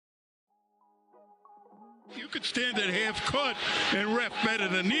You could stand at half court and ref better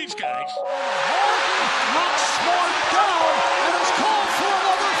than these guys. Knocks Smart down and is called for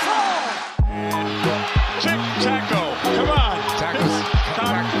another foul. Taco, come on. Taco's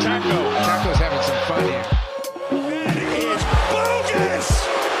having some fun here. That is bogus.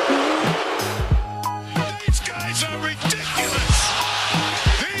 These guys are ridiculous.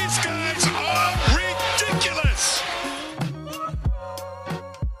 These guys are ridiculous.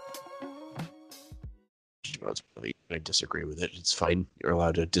 I disagree with it. It's fine. You're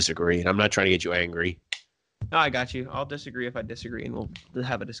allowed to disagree, and I'm not trying to get you angry. No, I got you. I'll disagree if I disagree, and we'll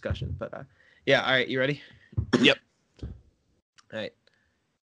have a discussion. But yeah, all right, you ready? Yep. All right.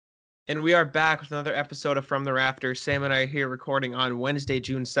 And we are back with another episode of From the Rafters. Sam and I are here recording on Wednesday,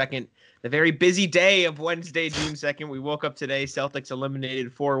 June 2nd, the very busy day of Wednesday, June 2nd. We woke up today, Celtics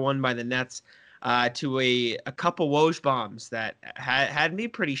eliminated 4-1 by the Nets to a couple Woj bombs that had me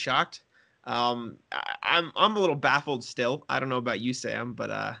pretty shocked. I'm a little baffled still. I don't know about you, Sam,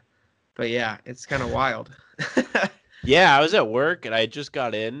 but yeah, it's kind of wild. Yeah, I was at work and I just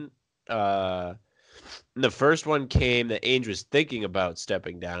got in. The first one came that Ainge was thinking about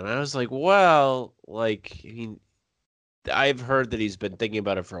stepping down. And I was like, well, like, I mean, I've heard that he's been thinking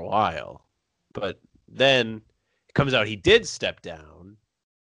about it for a while, but then it comes out he did step down.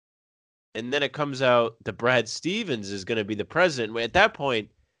 And then it comes out that Brad Stevens is going to be the president. At that point,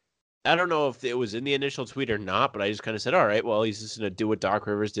 I don't know if it was in the initial tweet or not, but I just kind of said, all right, well, he's just going to do what Doc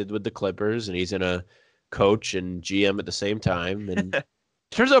Rivers did with the Clippers, and he's going to coach and GM at the same time. And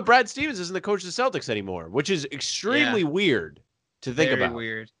turns out Brad Stevens isn't the coach of the Celtics anymore, which is extremely weird to think about. Very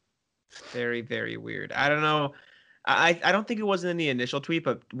weird. Very, very weird. I don't know. I don't think it wasn't in the initial tweet,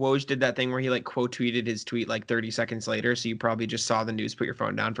 but Woj did that thing where he like quote tweeted his tweet like 30 seconds later. So you probably just saw the news, put your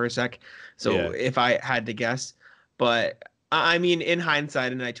phone down for a sec. So if I had to guess, but I mean, in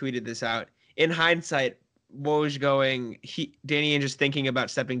hindsight, and I tweeted this out, in hindsight, Woj going, Danny Ainge is thinking about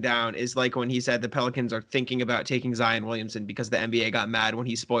stepping down is like when he said the Pelicans are thinking about taking Zion Williamson because the NBA got mad when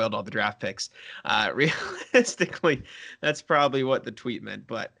he spoiled all the draft picks. Realistically, that's probably what the tweet meant.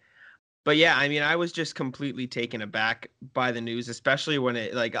 But yeah, I mean, I was just completely taken aback by the news, especially when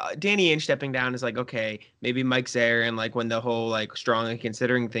it like Danny Ainge stepping down is like, okay, maybe Mike Zaire, and like when the whole like strongly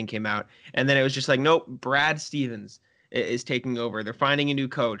considering thing came out, and then it was just like, nope, Brad Stevens is taking over. They're finding a new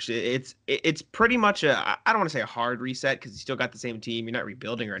coach. It's pretty much I don't want to say a hard reset because you still got the same team. You're not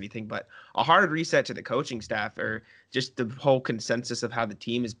rebuilding or anything, but a hard reset to the coaching staff or just the whole consensus of how the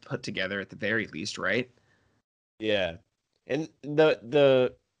team is put together at the very least, right? Yeah. And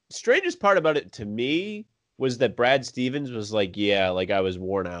the strangest part about it to me was that Brad Stevens was like, yeah, like I was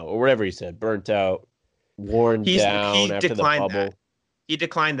worn out or whatever he said, burnt out, worn down after the bubble. That. He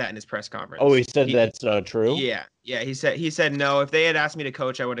declined that in his press conference. Oh, he said that's not true? Yeah. He said no. If they had asked me to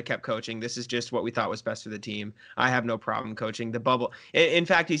coach, I would have kept coaching. This is just what we thought was best for the team. I have no problem coaching. The bubble. In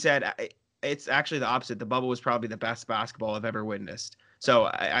fact, he said it's actually the opposite. The bubble was probably the best basketball I've ever witnessed. So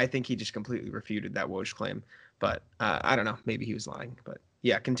I think he just completely refuted that Woj claim. But I don't know. Maybe he was lying. But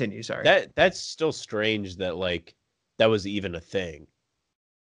yeah, continue. Sorry. That's still strange that like that was even a thing.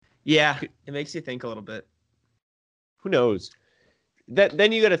 Yeah, it makes you think a little bit. Who knows?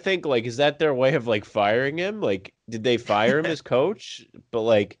 Then you got to think, like, is that their way of, like, firing him? Like, did they fire him as coach? But,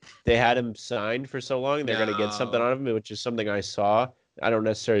 like, they had him signed for so long, they're going to get something out of him, which is something I saw. I don't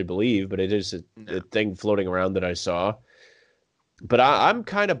necessarily believe, but it is a thing floating around that I saw. But I'm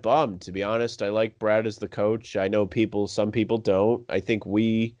kind of bummed, to be honest. I like Brad as the coach. I know some people don't. I think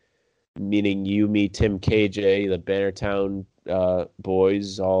we, meaning you, me, Tim, KJ, the Bannertown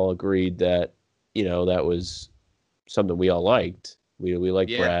boys, all agreed that, you know, that was something we all liked. We like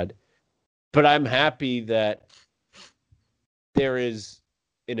Brad, but I'm happy that there is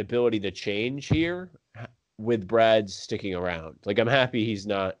an ability to change here with Brad sticking around. Like, I'm happy he's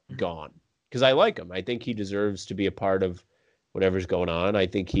not gone because I like him. I think he deserves to be a part of whatever's going on. I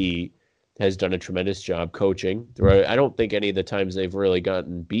think he has done a tremendous job coaching. I don't think any of the times they've really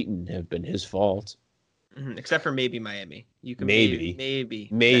gotten beaten have been his fault. Except for maybe Miami. You can maybe.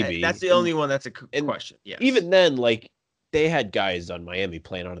 That's the only one that's a question. Yeah. Even then, like, they had guys on Miami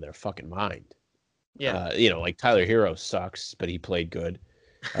playing out of their fucking mind. Yeah. You know, like Tyler Hero sucks, but he played good.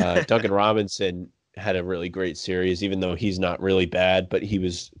 Duncan Robinson had a really great series, even though he's not really bad, but he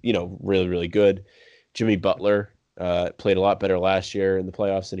was, you know, really, really good. Jimmy Butler played a lot better last year in the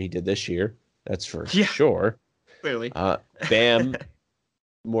playoffs than he did this year. That's for sure. Clearly. Bam,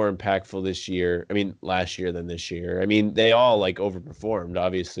 more impactful this year. I mean, last year than this year. I mean, they all like overperformed.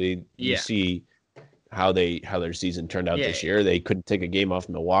 Obviously, you see how their season turned out this year. They couldn't take a game off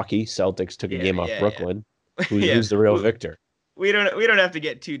Milwaukee. Celtics took a game off Brooklyn. Who's the real victor? we don't have to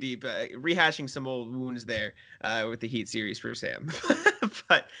get too deep. Rehashing some old wounds there with the Heat series for Sam.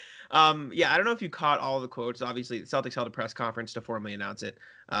 But yeah, I don't know if you caught all the quotes. Obviously, the Celtics held a press conference to formally announce it.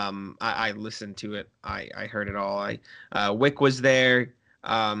 I listened to it. I heard it all. Wick was there.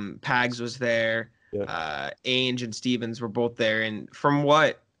 Pags was there. Yeah. Ainge and Stevens were both there. And from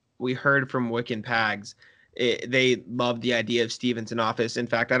what we heard from Wick and Pags, they loved the idea of Stevens in office. In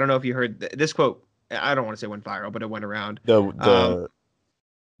fact, I don't know if you heard this quote. I don't want to say went viral, but it went around. The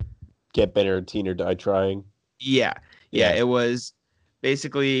get better teen or die trying. Yeah. It was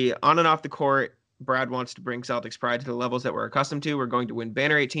basically on and off the court. Brad wants to bring Celtics pride to the levels that we're accustomed to. We're going to win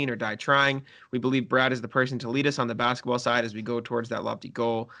banner 18 or die trying. We believe Brad is the person to lead us on the basketball side as we go towards that lofty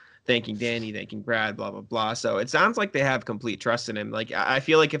goal. Thanking Danny, thanking Brad, blah, blah, blah. So it sounds like they have complete trust in him. Like, I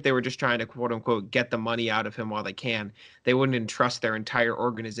feel like if they were just trying to, quote unquote, get the money out of him while they can, they wouldn't entrust their entire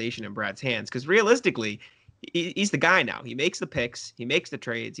organization in Brad's hands. Because realistically, he's the guy now. He makes the picks. He makes the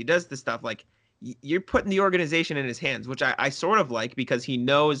trades. He does the stuff. Like, you're putting the organization in his hands, which I sort of like, because he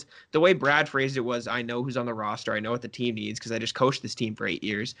knows the way Brad phrased it was, I know who's on the roster. I know what the team needs because I just coached this team for 8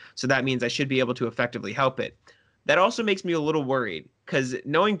 years. So that means I should be able to effectively help it. That also makes me a little worried because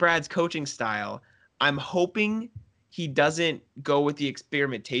knowing Brad's coaching style, I'm hoping he doesn't go with the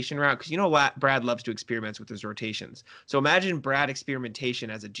experimentation route, because Brad loves to experiment with his rotations. So imagine Brad experimentation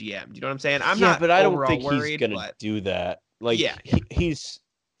as a GM. Do you know what I'm saying? I'm not, but I don't think worried, he's gonna do that. Like, he's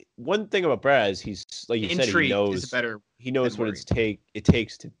one thing about Brad is he's, like you said, he knows what it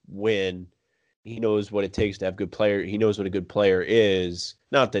takes to win. He knows what it takes to have good player. He knows what a good player is.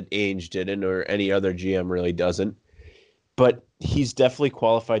 Not that Ainge didn't or any other GM really doesn't, but he's definitely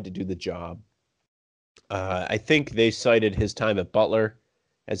qualified to do the job. I think they cited his time at Butler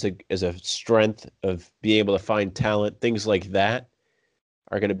as a strength of being able to find talent. Things like that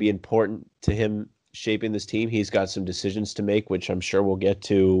are going to be important to him shaping this team. He's got some decisions to make, which I'm sure we'll get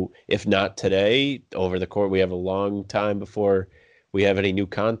to, if not today, over the court. We have a long time before we have any new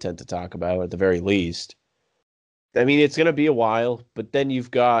content to talk about, at the very least. I mean, it's going to be a while, but then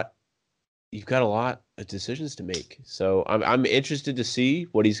you've got a lot of decisions to make. So I'm interested to see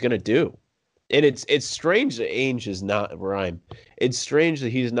what he's going to do. And it's strange that Ainge is not It's strange that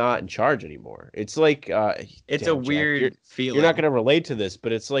he's not in charge anymore. It's like it's a weird feeling. You're not going to relate to this,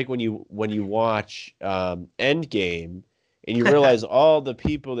 but it's like when you watch Endgame and you realize all the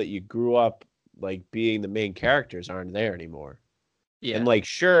people that you grew up like being the main characters aren't there anymore. Yeah. And like,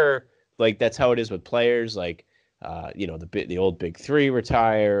 sure, like that's how it is with players. Like, the old big three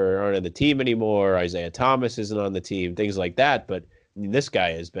retire or aren't on the team anymore. Isaiah Thomas isn't on the team, things like that. But I mean, this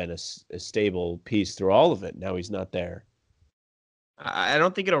guy has been a stable piece through all of it. Now he's not there. I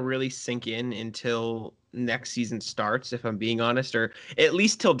don't think it'll really sink in until next season starts, if I'm being honest, or at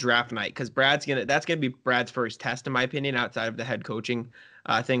least till draft night, because that's gonna be Brad's first test, in my opinion, outside of the head coaching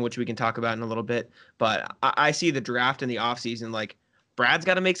thing, which we can talk about in a little bit. But I see the draft in the offseason, like, Brad's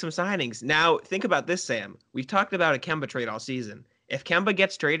got to make some signings. Now, think about this, Sam. We've talked about a Kemba trade all season. If Kemba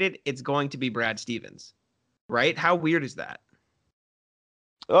gets traded, it's going to be Brad Stevens, right? How weird is that?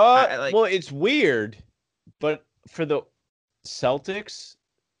 Well, it's weird, but for the Celtics,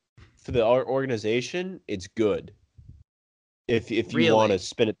 for the organization, it's good. If you want to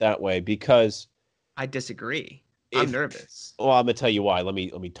spin it that way, because I disagree. I'm nervous. Well, I'm gonna tell you why. Let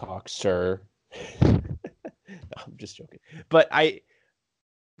me talk, sir. No, I'm just joking. But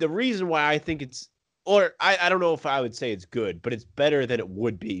the reason why I think I don't know if I would say it's good, but it's better than it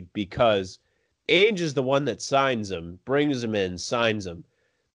would be, because Ainge is the one that signs him, brings him in, signs him.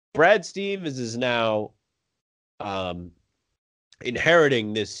 Brad Stevens is now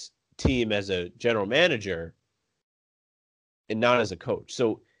inheriting this team as a general manager and not as a coach.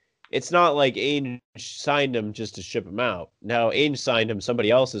 So it's not like Ainge signed him just to ship him out. Now Ainge signed him, somebody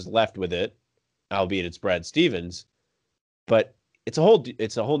else is left with it, albeit it's Brad Stevens. But it's a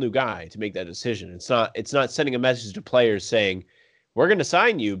whole new guy to make that decision. It's not sending a message to players saying, we're going to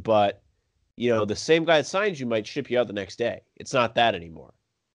sign you, but the same guy that signs you might ship you out the next day. It's not that anymore.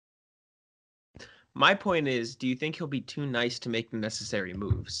 My point is, do you think he'll be too nice to make the necessary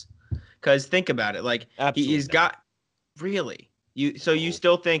moves? Because think about it, like, he's got really. You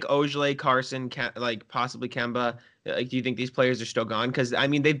still think Ojeleye, Carson, possibly Kemba? Like, do you think these players are still gone? Because I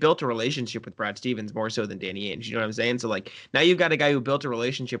mean, they've built a relationship with Brad Stevens more so than Danny Ainge. You know what I'm saying? So like, now you've got a guy who built a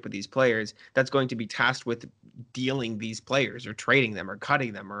relationship with these players that's going to be tasked with dealing these players or trading them or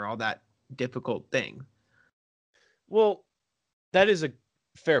cutting them or all that difficult thing. Well, that is a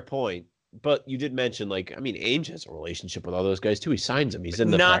fair point. But you did mention, like, I mean, Ainge has a relationship with all those guys too. He signs them. He's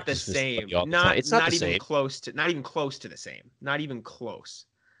in the not practice the same. It's not Not the even same. close to. Not even close to the same. Not even close.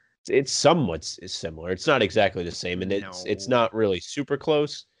 It's somewhat similar. It's not exactly the same, and it's No. not really super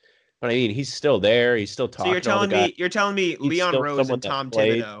close. But I mean, he's still there. He's still So you're talking to all the guys. telling me He's Leon still Rose someone and that Tom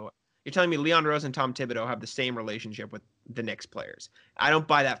played. Thibodeau. You're telling me Leon Rose and Tom Thibodeau have the same relationship with the Knicks players. I don't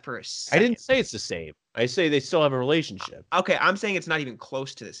buy that for a I second. didn't say it's the same. I say they still have a relationship. Okay, I'm saying it's not even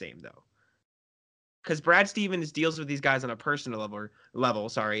close to the same though. Because Brad Stevens deals with these guys on a personal level,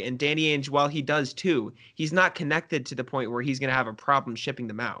 sorry, and Danny Ainge, while he does too, he's not connected to the point where he's going to have a problem shipping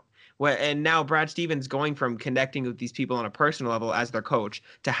them out. And now Brad Stevens going from connecting with these people on a personal level as their coach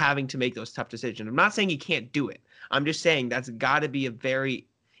to having to make those tough decisions. I'm not saying he can't do it. I'm just saying that's got to be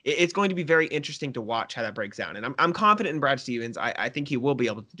it's going to be very interesting to watch how that breaks down. And I'm confident in Brad Stevens. I think he will be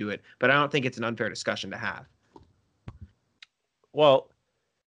able to do it, but I don't think it's an unfair discussion to have. Well,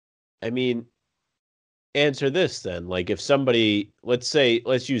 I mean, answer this then. Like, if somebody, let's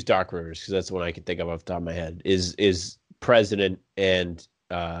use Doc Rivers because that's the one I can think of off the top of my head. Is president and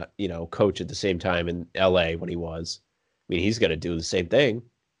coach at the same time in LA when he was. I mean, he's going to do the same thing.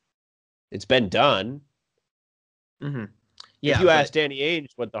 It's been done. Mm-hmm. Yeah. If you ask Danny Ainge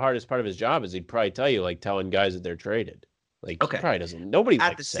what the hardest part of his job is, he'd probably tell you, like, telling guys that they're traded. Like, okay. He probably doesn't. Nobody at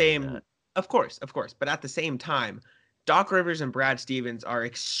likes the saying same. That. Of course. But at the same time, Doc Rivers and Brad Stevens are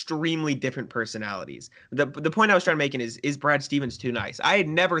extremely different personalities. The point I was trying to make is Brad Stevens too nice? I had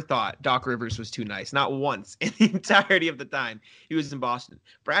never thought Doc Rivers was too nice, not once in the entirety of the time he was in Boston.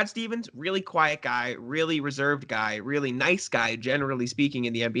 Brad Stevens, really quiet guy, really reserved guy, really nice guy, generally speaking,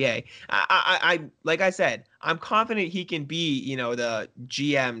 in the NBA. I like I said, I'm confident he can be, the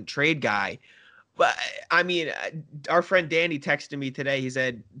GM trade guy. But I mean, our friend Danny texted me today. He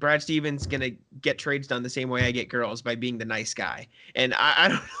said Brad Stevens gonna get trades done the same way I get girls, by being the nice guy. And I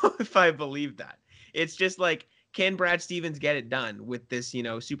don't know if I believe that. It's just like, can Brad Stevens get it done with this,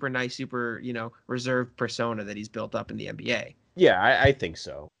 super nice, super, reserved persona that he's built up in the NBA? Yeah, I think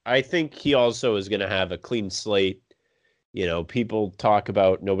so. I think he also is going to have a clean slate. People talk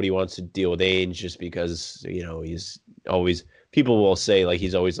about nobody wants to deal with Ainge just because, he's always, people will say like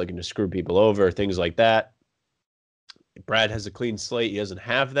he's always looking to screw people over, things like that. Brad has a clean slate. He doesn't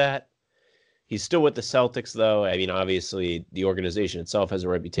have that. He's still with the Celtics, though. I mean, obviously, the organization itself has a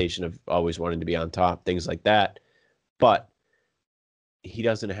reputation of always wanting to be on top, things like that. But he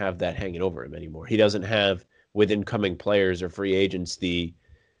doesn't have that hanging over him anymore. He doesn't have, with incoming players or free agents, the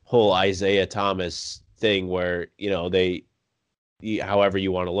whole Isaiah Thomas thing where, however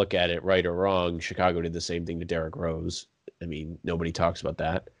you want to look at it, right or wrong, Chicago did the same thing to Derrick Rose. I mean, nobody talks about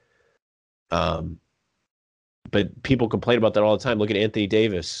that. But people complain about that all the time. Look at Anthony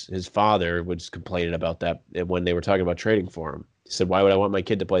Davis. His father was complaining about that when they were talking about trading for him. He said, why would I want my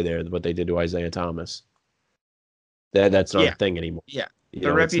kid to play there? What they did to Isaiah Thomas. That's not a thing anymore. Yeah.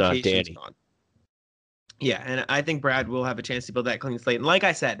 The reputation's gone. Yeah, and I think Brad will have a chance to build that clean slate. And like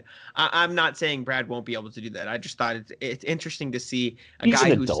I said, I'm not saying Brad won't be able to do that. I just thought it's interesting to see He's guy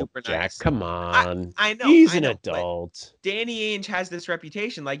an who's adult, super Jack. nice. Come on. I know. He's an adult. Danny Ainge has this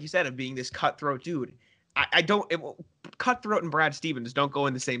reputation, like you said, of being this cutthroat dude. Cutthroat and Brad Stevens don't go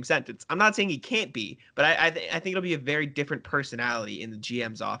in the same sentence. I'm not saying he can't be, but I think it'll be a very different personality in the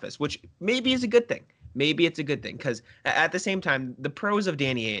GM's office, which maybe is a good thing. Maybe it's a good thing because at the same time, the pros of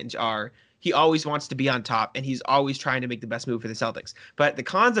Danny Ainge are he always wants to be on top and he's always trying to make the best move for the Celtics. But the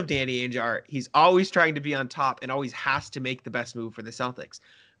cons of Danny Ainge are he's always trying to be on top and always has to make the best move for the Celtics.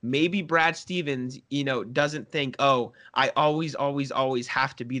 Maybe Brad Stevens, doesn't think, oh, I always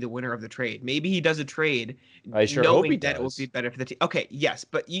have to be the winner of the trade. Maybe he does a trade I sure knowing hope he that does. it will be better for the team. Okay, yes,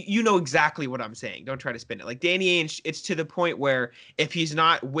 but you know exactly what I'm saying. Don't try to spin it. Like Danny Ainge, it's to the point where if he's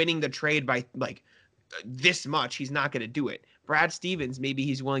not winning the trade by like this much, he's not going to do it. Brad Stevens, maybe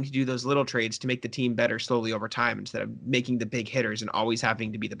he's willing to do those little trades to make the team better slowly over time instead of making the big hitters and always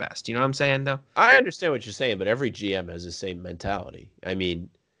having to be the best. You know what I'm saying, though? I understand what you're saying, but every GM has the same mentality. I mean,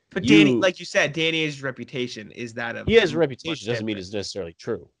 but Danny, like you said, Danny Ainge's reputation is that of he has a reputation. Doesn't mean it's necessarily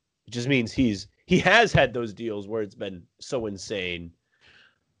true. It just means he has had those deals where it's been so insane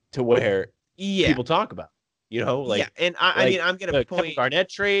to where people talk about. And I mean, I'm gonna point. Kevin Garnett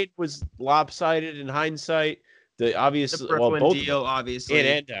trade was lopsided in hindsight. The Brooklyn both deal, obviously, in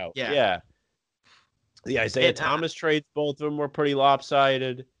and out. Yeah. The Isaiah Thomas trades, both of them were pretty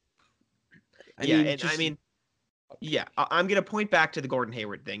lopsided. I'm going to point back to the Gordon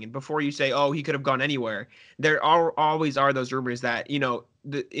Hayward thing. And before you say, oh, he could have gone anywhere, there always are those rumors that,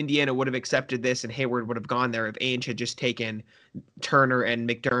 the Indiana would have accepted this and Hayward would have gone there if Ainge had just taken Turner and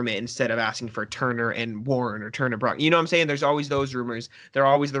McDermott instead of asking for Turner and Warren or Turner Brock. You know what I'm saying? There's always those rumors. There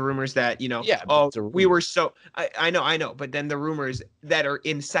are always the rumors that, we were so – I know. But then the rumors that are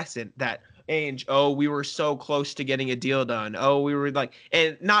incessant that Ainge, oh, we were so close to getting a deal done. Oh, we were like,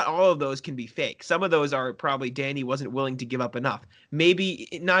 and not all of those can be fake. Some of those are probably Danny wasn't willing to give up enough. Maybe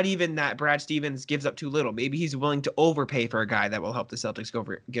not even that Brad Stevens gives up too little. Maybe he's willing to overpay for a guy that will help the Celtics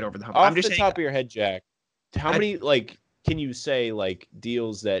get over the hump. Off I'm just the saying, top of your head, Jack, how many can you say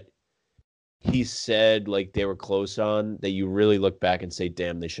deals that he said they were close on that you really look back and say,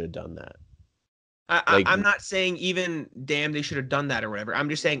 damn, they should have done that? I'm not saying even damn they should have done that or whatever. I'm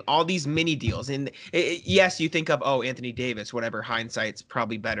just saying all these mini deals. And yes, you think of Anthony Davis, whatever. Hindsight's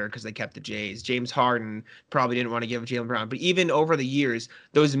probably better because they kept the Jays. James Harden probably didn't want to give Jaylen Brown. But even over the years,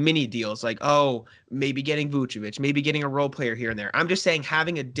 those mini deals maybe getting Vucevic, maybe getting a role player here and there. I'm just saying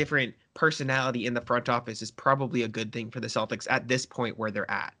having a different personality in the front office is probably a good thing for the Celtics at this point where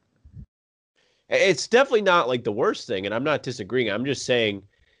they're at. It's definitely not the worst thing, and I'm not disagreeing. I'm just saying.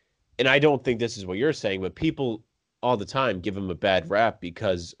 And I don't think this is what you're saying, but people all the time give him a bad rap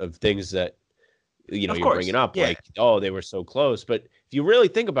because of things that, you're bringing up, yeah. they were so close. But if you really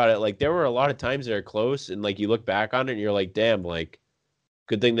think about it, there were a lot of times they're close, and you look back on it and you're like, damn,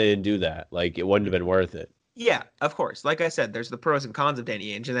 good thing they didn't do that. It wouldn't have been worth it. Yeah, of course. Like I said, there's the pros and cons of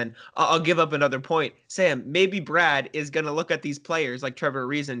Danny Ainge. And then I'll give up another point. Sam, maybe Brad is going to look at these players like Trevor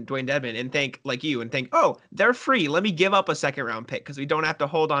Ariza and Dwayne Dedmon and think, like you, and think, oh, they're free. Let me give up a second-round pick because we don't have to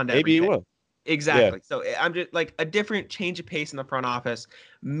hold on to maybe everything. You will. Exactly. Yeah. So I'm just a different change of pace in the front office.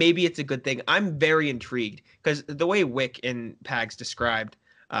 Maybe it's a good thing. I'm very intrigued because the way Wick and Pags described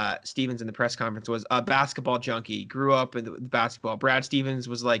Stevens in the press conference was a basketball junkie, grew up in the basketball. Brad Stevens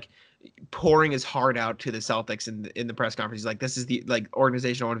was pouring his heart out to the Celtics in the press conference. He's like, this is the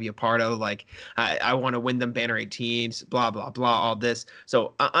organization I want to be a part of. I want to win them banner 8 teams, blah, blah, blah, all this.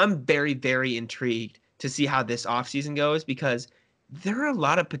 So I'm very, very intrigued to see how this offseason goes because there are a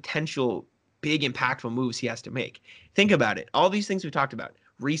lot of potential big impactful moves he has to make. Think about it. All these things we talked about,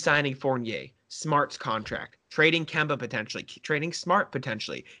 re-signing Fournier, Smart's contract, trading Kemba potentially, trading Smart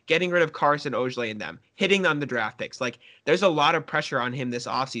potentially, getting rid of Carson, Ojeley and them, hitting on the draft picks. There's a lot of pressure on him this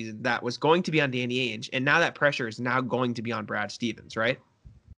offseason that was going to be on Danny Ainge, and now that pressure is now going to be on Brad Stevens, right?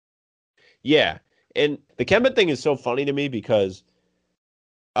 Yeah, and the Kemba thing is so funny to me because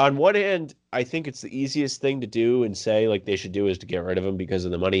on one hand, I think it's the easiest thing to do and say they should do is to get rid of him because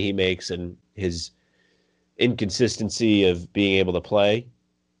of the money he makes and his inconsistency of being able to play.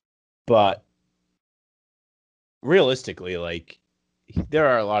 But realistically, there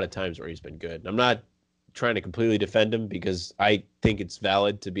are a lot of times where he's been good. I'm not trying to completely defend him because I think it's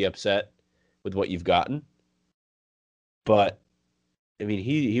valid to be upset with what you've gotten. But I mean,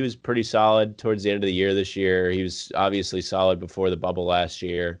 he was pretty solid towards the end of the year this year. He was obviously solid before the bubble last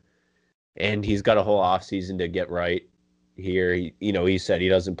year. And he's got a whole offseason to get right here. He said he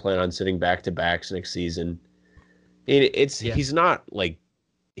doesn't plan on sitting back-to-backs next season. He's not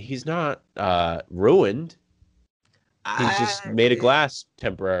ruined. He's just made of glass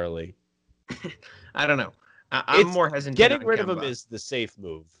temporarily. I don't know. I'm more hesitant. Getting rid of him is the safe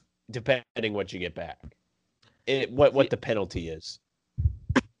move, depending what you get back. What the penalty is,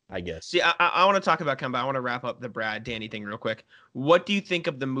 I guess. See, I want to talk about Kemba. I want to wrap up the Brad Danny thing real quick. What do you think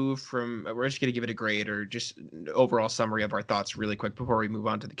of the move from? We're just gonna give it a grade or just overall summary of our thoughts really quick before we move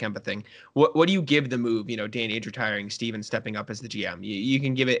on to the Kemba thing. What do you give the move? Danny Ainge retiring, Steven stepping up as the GM. You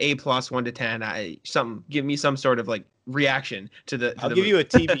can give it A+ 1 to 10. Give me some sort of reaction to the. I'll give you a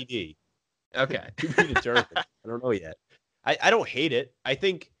TBD. Okay. To be determined. I don't know yet. I don't hate it. I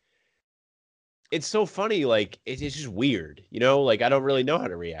think it's so funny. It's just weird, I don't really know how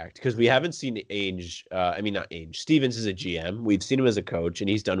to react because we haven't seen Ainge. Not Ainge. Stevens is a GM. We've seen him as a coach, and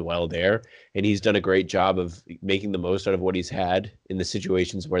he's done well there, and he's done a great job of making the most out of what he's had in the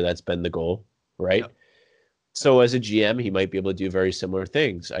situations where that's been the goal, right? Yep. So as a GM, he might be able to do very similar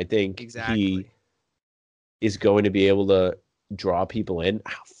things. I think he is going to be able to draw people in.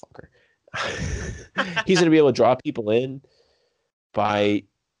 Oh, fucker. He's going to be able to draw people in by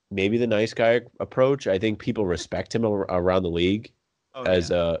maybe the nice guy approach. I think people respect him around the league as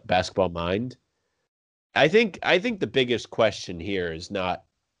a basketball mind. I think the biggest question here is not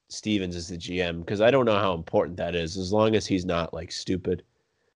Stevens as the GM because I don't know how important that is. As long as he's not stupid,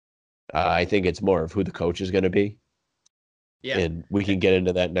 I think it's more of who the coach is going to be. Yeah, and we can get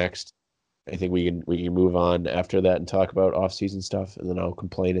into that next. I think we can move on after that and talk about off-season stuff, and then I'll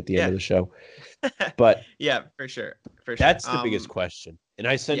complain at the end of the show. But yeah, for sure. That's the biggest question. And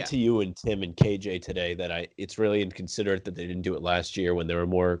I sent to you and Tim and KJ today that it's really inconsiderate that they didn't do it last year when there were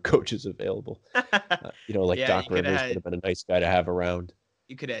more coaches available. Doc Rivers would have been a nice guy to have around.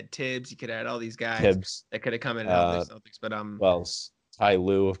 You could add Tibbs. You could add all these guys that could have come in and helped the Celtics. But Ty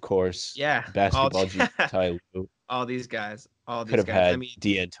Lue, of course. Yeah, basketball Ty Lue. All these guys. Could have had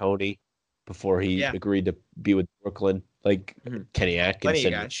D'Antoni. before he Yeah. agreed to be with Brooklyn, like Kenny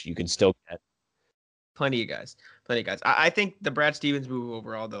Atkinson, guys. which you can still get. Plenty of guys. I think the Brad Stevens move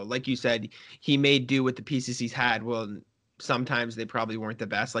overall, though, like you said, he made do with the pieces he's had. Well, sometimes they probably weren't the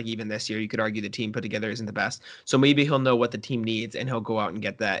best. Like even this year, you could argue the team put together isn't the best. So maybe he'll know what the team needs and he'll go out and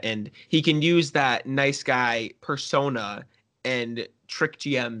get that. And he can use that nice guy persona and trick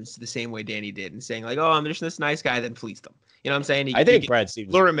GMs the same way Danny did and saying like, oh, I'm just this nice guy, then fleece them. You know what I'm saying? I think Brad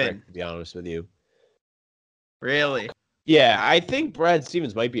Stevens lure is him a prick, in. to be honest with you. Really? Yeah, I think Brad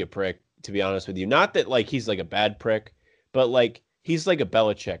Stevens might be a prick, to be honest with you. Not that like he's like a bad prick, but like he's like a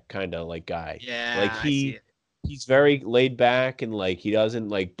Belichick kind of like guy. Yeah. Like he's very laid back and like he doesn't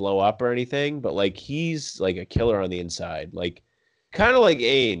like blow up or anything, but like he's like a killer on the inside. Like kind of like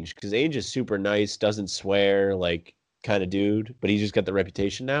Ainge, because Ainge is super nice, doesn't swear, like kind of dude, but he just got the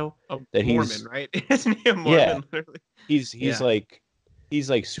reputation now that Mormon, he's right? Isn't he a Mormon? Yeah. Literally? He's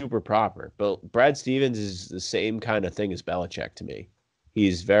like super proper. But Brad Stevens is the same kind of thing as Belichick to me.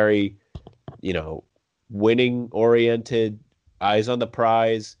 He's very, winning oriented, eyes on the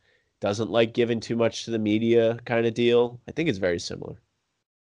prize, doesn't like giving too much to the media kind of deal. I think it's very similar.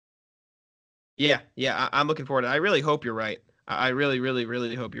 Yeah, I'm looking forward to it. I really hope you're right. I really, really,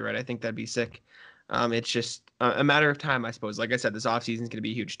 really hope you're right. I think that'd be sick. It's just a matter of time, I suppose. Like I said, this offseason is going to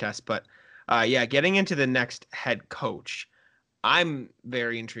be a huge test. But getting into the next head coach, I'm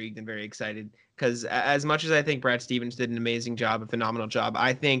very intrigued and very excited because as much as I think Brad Stevens did an amazing job, a phenomenal job,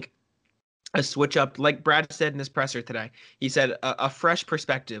 I think a switch up, like Brad said in his presser today, he said a fresh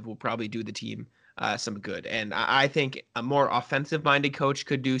perspective will probably do the team some good. And I think a more offensive-minded coach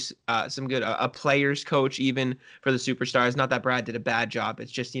could do some good. A players coach, even for the superstars. Not that Brad did a bad job.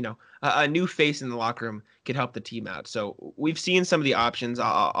 It's just, a new face in the locker room could help the team out. So we've seen some of the options.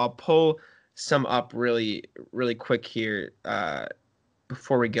 I'll pull some up really, really quick here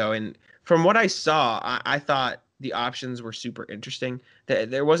before we go. And from what I saw, I thought the options were super interesting.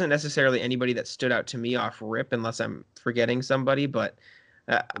 There wasn't necessarily anybody that stood out to me off rip, unless I'm forgetting somebody, but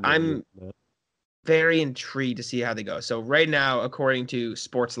I'm very intrigued to see how they go. So right now, according to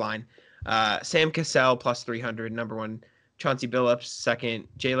Sportsline, Sam Cassell plus 300, number one, Chauncey Billups, second,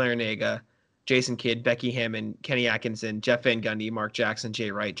 Jay Larinaga, Jason Kidd, Becky Hammond, Kenny Atkinson, Jeff Van Gundy, Mark Jackson, Jay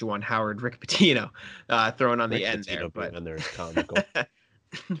Wright, Juwan Howard, Rick Pitino, thrown on the end there. But on there is comical.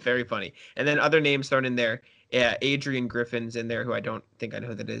 Very funny. And then other names thrown in there. Adrian Griffin's in there, who I don't think I know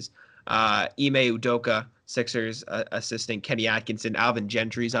who that is. Ime Udoka, Sixers assistant, Kenny Atkinson, Alvin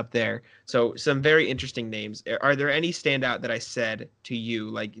Gentry's up there. So some very interesting names. Are there any standout that I said to you,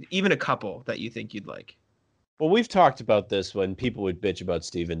 like even a couple that you think you'd like? Well, we've talked about this when people would bitch about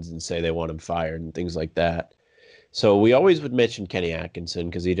Stevens and say they want him fired and things like that. So we always would mention Kenny Atkinson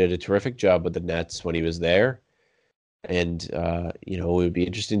because he did a terrific job with the Nets when he was there. And, it would be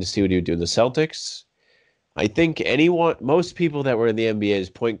interesting to see what he would do in the Celtics. I think most people that were in the NBA's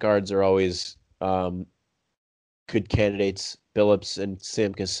point guards are always good candidates, Billups and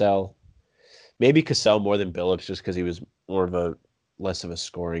Sam Cassell. Maybe Cassell more than Billups just because he was less of a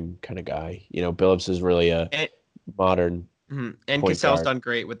scoring kind of guy. Billups is really a modern And Cassell's done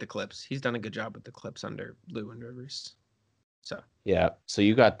great with the Clips. He's done a good job with the Clips under Lou and Rivers. So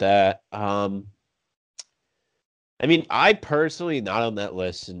you got that. I personally not on that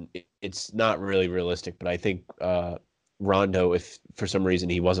list, and it's not really realistic, but I think Rondo, if for some reason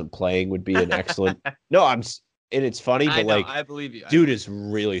he wasn't playing, would be an excellent. And it's funny, but I believe you. Dude is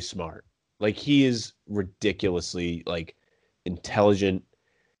really smart. Like he is ridiculously intelligent.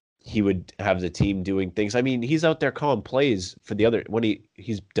 He would have the team doing things. He's out there calling plays for the other when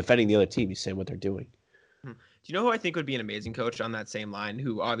he's defending the other team. He's saying what they're doing. Do you know who I think would be an amazing coach on that same line,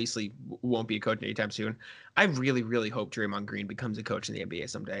 who obviously won't be a coach anytime soon? I really, really hope Draymond Green becomes a coach in the NBA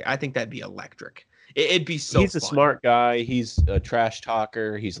someday. I think that'd be electric. It'd be so He's fun. A smart guy. He's a trash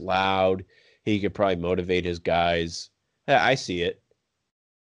talker. He's loud. He could probably motivate his guys. Yeah, I see it.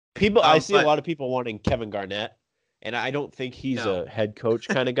 I see a lot of people wanting Kevin Garnett, and I don't think he's a head coach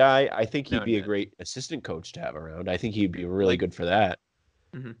kind of guy. I think he'd be a great assistant coach to have around. I think he'd be really good for that.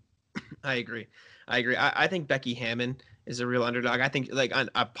 Mm-hmm. I agree. I think Becky Hammond is a real underdog. I think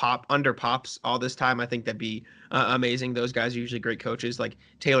under Pops all this time. I think that'd be amazing. Those guys are usually great coaches. Like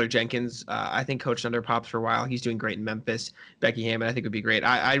Taylor Jenkins, I think coached under Pops for a while. He's doing great in Memphis. Becky Hammond, I think would be great.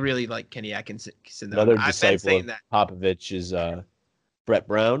 I really like Kenny Atkinson. Another disciple of Popovich is Brett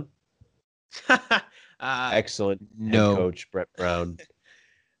Brown. Excellent head coach, Brett Brown.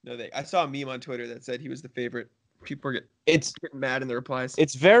 I saw a meme on Twitter that said he was the favorite. People are getting mad in the replies.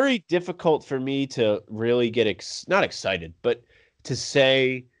 It's very difficult for me to really get not excited, but to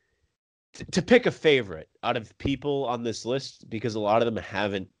say to pick a favorite out of people on this list because a lot of them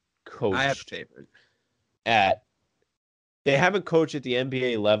haven't coached I have a favorite. they haven't coached at the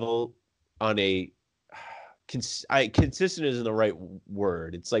NBA level on a consistent isn't the right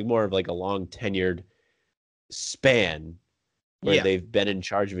word. It's like more of like a long tenured span where they've been in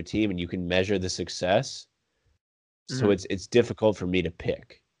charge of a team and you can measure the success. So it's difficult for me to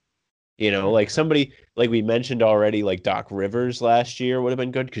pick. You know, like somebody like we mentioned already, like Doc Rivers last year would have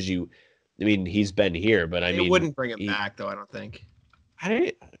been good because he's been here, but I mean, it wouldn't bring him back though. I don't think.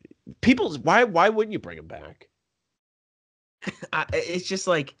 Why wouldn't you bring him back? It's just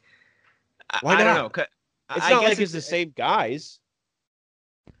like why I not? don't know. It's not like it's the same guys.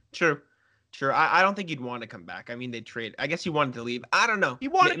 True. I don't think you'd want to come back. I mean, they trade. I guess he wanted to leave. I don't know. He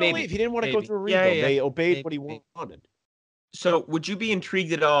wanted to leave. He didn't want to go through a rebuild. They obeyed what he wanted. So would you be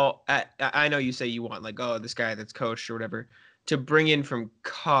intrigued at all? I know you say you want like, oh, this guy that's coached or whatever to bring in from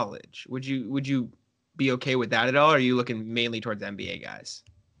college. Would you be okay with that at all? Or are you looking mainly towards NBA guys?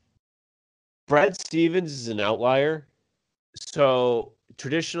 Brad Stevens is an outlier. So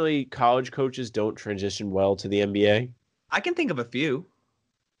traditionally, college coaches don't transition well to the NBA. I can think of a few.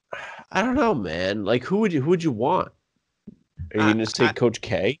 I don't know, man. Like, who would you want? Are you going to say Coach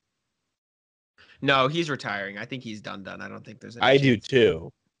K? No, he's retiring. I think he's done. I don't think there's any I chance. do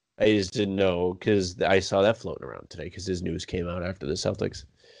too. I just didn't know because I saw that floating around today because his news came out after the Celtics.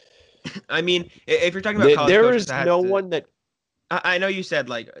 I mean, if you're talking about college there coaches, is no one that. I know you said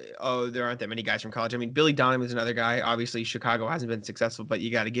like, oh, there aren't that many guys from college. I mean, Billy Donovan is another guy. Obviously, Chicago hasn't been successful, but you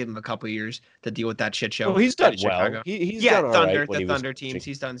got to give him a couple of years to deal with that shit show. Oh, he's done Chicago. well. He's done all Thunder, right when the he was Thunder teams,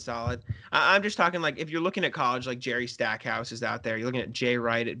 he's done solid. I'm just talking like if you're looking at college, like Jerry Stackhouse is out there. You're looking at Jay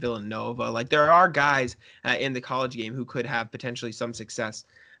Wright at Villanova. Like there are guys in the college game who could have potentially some success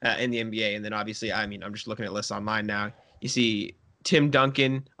in the NBA. And then obviously, I mean, I'm just looking at lists online now. You see Tim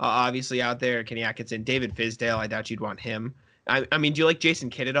Duncan, obviously out there, Kenny Atkinson, David Fizdale. I doubt you'd want him. I mean, do you like Jason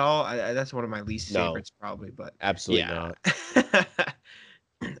Kidd at all? That's one of my least favorites, probably. But absolutely not.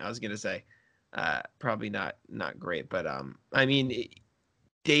 I was gonna say, probably not great. But I mean,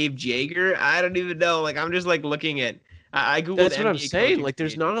 Dave Jager. I don't even know. Like, I'm just like looking at. I googled. That's what NBA I'm saying. coaching Like,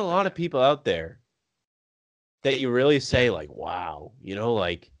 there's page. not a lot of people out there that you really say like, wow, you know,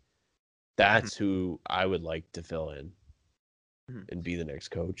 like that's who I would like to fill in and be the next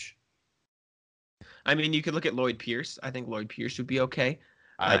coach. I mean, you could look at Lloyd Pierce. I think Lloyd Pierce would be okay.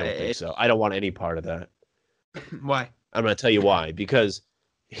 I don't think so. I don't want any part of that. Why? I'm going to tell you why. Because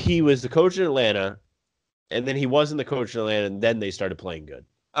he was the coach in Atlanta, and then he wasn't the coach in Atlanta, and then they started playing good.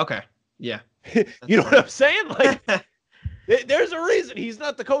 Okay. Yeah. You know what I'm saying? Like, there's a reason he's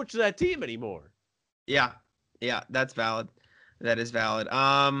not the coach of that team anymore. Yeah. Yeah, that's valid. That is valid.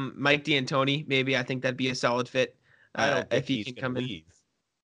 Mike D'Antoni, maybe. I think that'd be a solid fit. I don't think if he he's can come in. leave.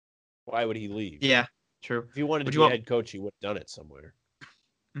 Why would he leave? Yeah, true. If he wanted to be head coach, he would have done it somewhere.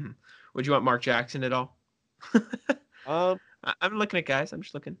 Mm-hmm. Would you want Mark Jackson at all? I'm looking at guys. I'm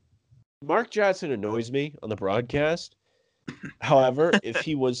just looking. Mark Jackson annoys me on the broadcast. However, if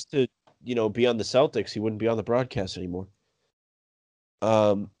he was to, be on the Celtics, he wouldn't be on the broadcast anymore.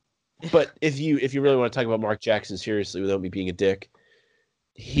 But if you really want to talk about Mark Jackson seriously without me being a dick,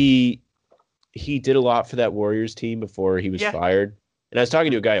 he did a lot for that Warriors team before he was fired. And I was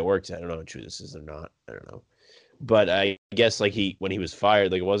talking to a guy at work. I don't know how true this is or not. I don't know. But I guess like when he was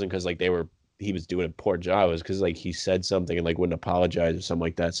fired, like it wasn't because like he was doing a poor job. It was because like he said something and like wouldn't apologize or something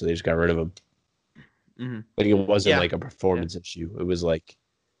like that. So they just got rid of him. Mm-hmm. Like it wasn't like a performance issue. It was like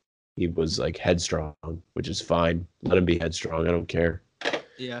he was like headstrong, which is fine. Let him be headstrong. I don't care.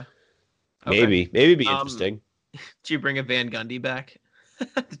 Yeah. Okay. Maybe it'd be interesting. Do you bring a Van Gundy back,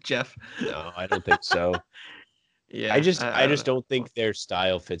 Jeff? No, I don't think so. Yeah. I just don't think their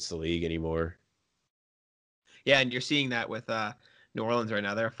style fits the league anymore. Yeah, and you're seeing that with New Orleans right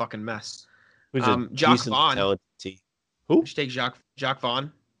now. They're a fucking mess. Who's Jacques Vaughn. Who? Should take Jacques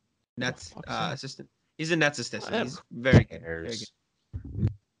Vaughn, Nets assistant. He's a Nets assistant. He's very good. Very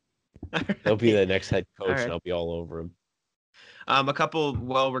good. He'll be the next head coach, and I'll be all over him. A couple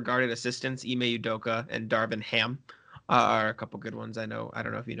well-regarded assistants, Ime Udoka and Darvin Ham, are a couple good ones. I know. I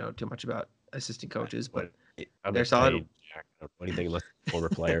don't know if you know too much about assistant coaches, but they're solid. I don't know anything unless former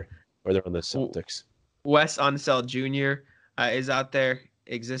player or they're on the Celtics. Wes Unseld Jr. Is out there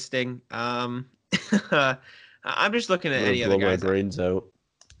existing. I'm just looking at any other guys. Blow my brains out.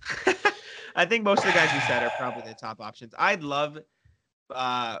 I think most of the guys we said are probably the top options. I'd love.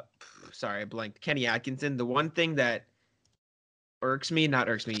 Sorry, I blanked. Kenny Atkinson. The one thing that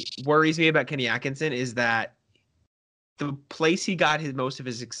worries me about Kenny Atkinson is that the place he got most of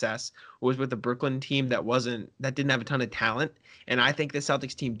his success was with the Brooklyn team that didn't have a ton of talent. And I think the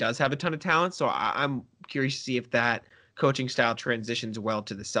Celtics team does have a ton of talent. So I'm curious to see if that coaching style transitions well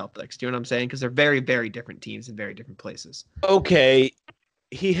to the Celtics. Do you know what I'm saying? Because they're very, very different teams in very different places. Okay,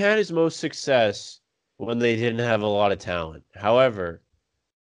 he had his most success when they didn't have a lot of talent. However,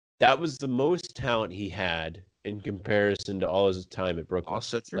 that was the most talent he had in comparison to all his time at Brooklyn.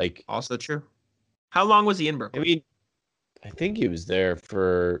 Also true. Like, also true. How long was he in I Brooklyn? mean, I think he was there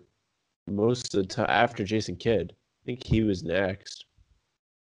for most of the time after Jason Kidd. I think he was next.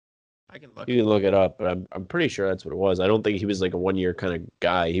 I can look. You can look it up, but I'm pretty sure that's what it was. I don't think he was like a 1 year kind of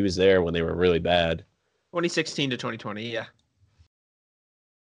guy. He was there when they were really bad. 2016 to 2020, yeah.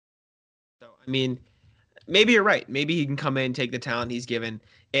 So I mean, maybe you're right. Maybe he can come in, take the talent he's given,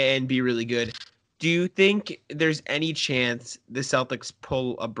 and be really good. Do you think there's any chance the Celtics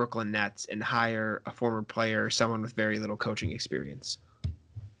pull a Brooklyn Nets and hire a former player or someone with very little coaching experience?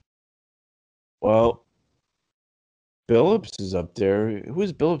 Well, Billups is up there. Who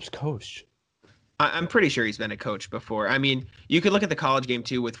is Billups' coach? I'm pretty sure he's been a coach before. I mean, you could look at the college game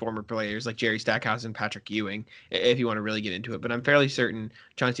too with former players like Jerry Stackhouse and Patrick Ewing if you want to really get into it. But I'm fairly certain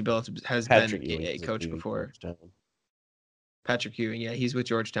Chauncey Billups has been a coach before. Patrick Ewing, yeah, he's with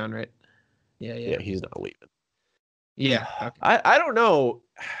Georgetown, right? Yeah, he's not leaving. Yeah. Okay. I don't know.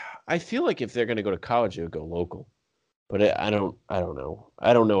 I feel like if they're going to go to college, they would go local. But I don't know.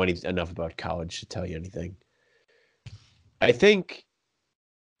 I don't know enough about college to tell you anything. I think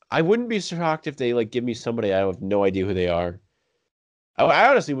I wouldn't be shocked if they like give me somebody I have no idea who they are. I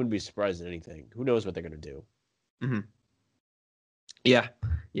honestly wouldn't be surprised at anything. Who knows what they're going to do? Mm-hmm. Yeah.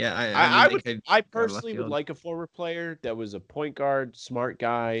 I personally would like a former player that was a point guard, smart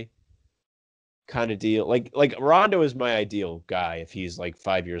guy kind of deal. Like Rondo is my ideal guy if he's like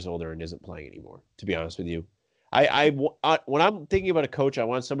 5 years older and isn't playing anymore, to be honest with you. When I'm thinking about a coach, I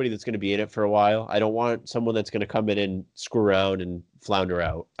want somebody that's going to be in it for a while. I don't want someone that's going to come in and screw around and flounder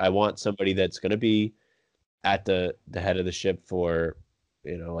out. I want somebody that's going to be at the head of the ship for,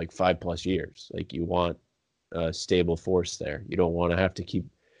 like 5+ years. Like you want a stable force there. You don't want to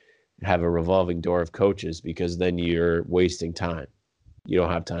have a revolving door of coaches because then you're wasting time. You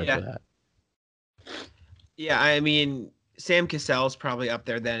don't have time for that. Yeah, I mean, Sam Cassell's probably up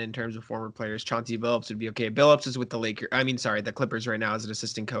there then in terms of former players. Chauncey Billups would be okay. Billups is with the Clippers right now as an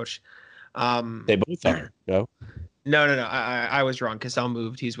assistant coach. They both are. No. I was wrong. Cassell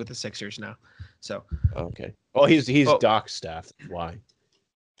moved. He's with the Sixers now. So. Okay. Oh, he's Doc's staff. Why?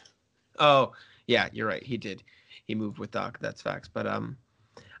 Oh, yeah, you're right. He did. He moved with Doc. That's facts. But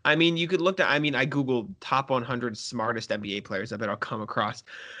I mean, you could look at. I mean, I googled top 100 smartest NBA players. I bet I'll come across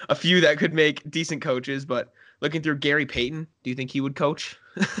a few that could make decent coaches. But looking through Gary Payton, do you think he would coach?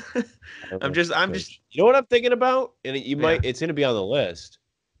 I'm just. You know what I'm thinking about, and it's going to be on the list,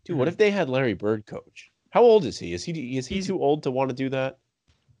 dude. What if they had Larry Bird coach? How old is he? Is he too old to want to do that?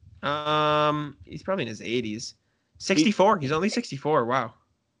 He's probably in his 80s. 64. He's only 64. Wow.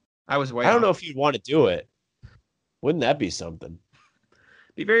 I was way. I don't know if you'd want to do it. Wouldn't that be something?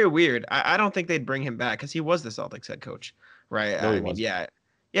 Be very weird. I don't think they'd bring him back because he was the Celtics head coach, right? No,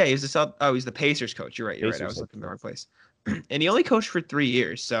 yeah, he's he's the Pacers coach. You're right. I was looking in the wrong place. And he only coached for 3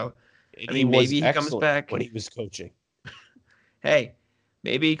 years, so maybe he comes back when he was coaching. Hey,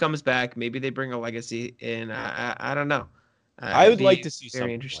 maybe he comes back. Maybe they bring a legacy in. I don't know. I would like to see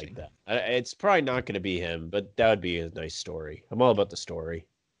something like that. It's probably not going to be him, but that would be a nice story. I'm all about the story.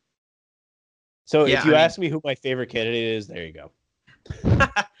 So if you ask me who my favorite candidate is, there you go.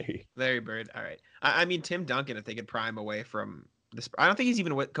 Larry Bird. All right. I mean, Tim Duncan, if they could pry him away from this. I don't think he's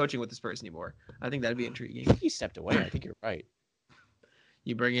even coaching with the Spurs anymore. I think that'd be intriguing. He stepped away. I think you're right.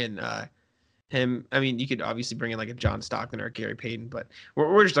 You bring in him. I mean, you could obviously bring in like a John Stockton or a Gary Payton, but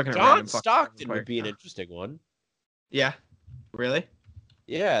we're just looking at John Stockton would be an interesting one. Yeah. Really?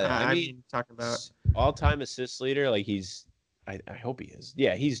 Yeah. I mean, talking about all-time assist leader. Like I hope he is.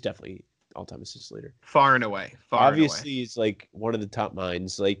 Yeah, he's definitely all-time assist leader. Far and away. Obviously, he's like one of the top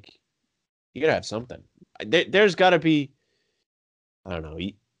minds. Like, you gotta have something. There's got to be. I don't know.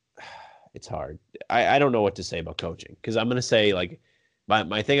 It's hard. I don't know what to say about coaching because I'm gonna say like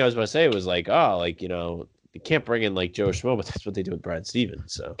my thing I was going to say was like, they can't bring in like Joe Schmo, but that's what they do with Brad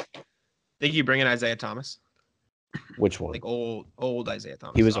Stevens. So, think you bring in Isaiah Thomas? Which one? Like old Isaiah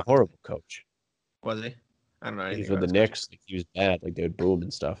Thomas. He was a horrible coach. Was he? I don't know. He was with the Knicks. Like, he was bad. Like they would boo him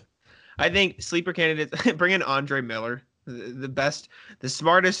and stuff. I think sleeper candidates bring in Andre Miller, the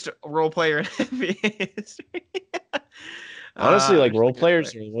smartest role player in NBA history. Honestly, like role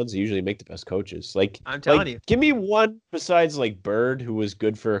players are the ones that usually make the best coaches. Like I'm telling you, give me one besides like Bird, who was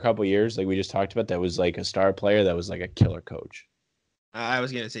good for a couple of years, like we just talked about. That was like a star player. That was like a killer coach. I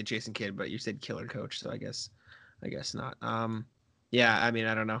was gonna say Jason Kidd, but you said killer coach, so I guess not. Yeah, I mean,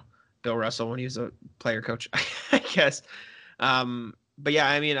 I don't know. Bill Russell when he was a player coach, I guess. But yeah,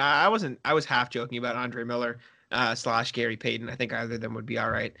 I mean, I was half joking about Andre Miller / Gary Payton. I think either of them would be all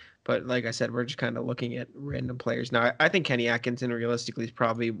right. But like I said, we're just kind of looking at random players. Now, I think Kenny Atkinson realistically is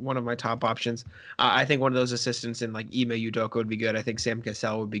probably one of my top options. I think one of those assistants in like Ime Udoka would be good. I think Sam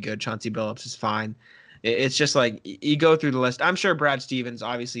Cassell would be good. Chauncey Billups is fine. It's just like you go through the list. I'm sure Brad Stevens,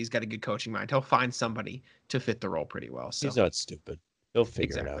 obviously, he's got a good coaching mind. He'll find somebody to fit the role pretty well. So he's not stupid. He'll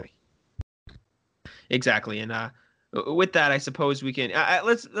figure it out. Exactly. And with that, I suppose we can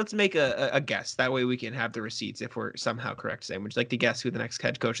let's make a guess. That way we can have the receipts if we're somehow correct. Sam, would you like to guess who the next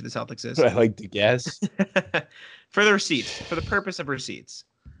head coach of the Celtics is? I like to guess. For the receipts, for the purpose of receipts.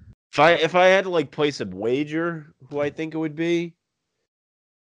 If I had to like place a wager, who I think it would be,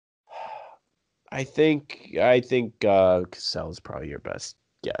 I think Cassell is probably your best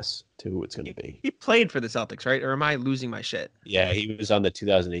guess to who it's going to be. He played for the Celtics, right? Or am I losing my shit? Yeah, he was on the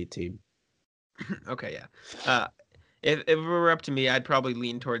 2008 team. Okay, yeah. If it were up to me, I'd probably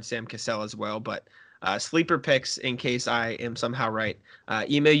lean towards Sam Cassell as well. But sleeper picks, in case I am somehow right,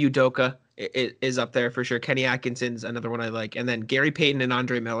 Ime Udoka is up there for sure. Kenny Atkinson's another one I like. And then Gary Payton and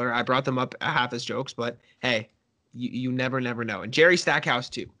Andre Miller. I brought them up half as jokes, but hey, you never know. And Jerry Stackhouse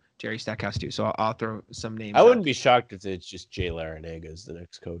too. So I'll throw some names. I wouldn't be shocked if it's just Jay Larranaga as the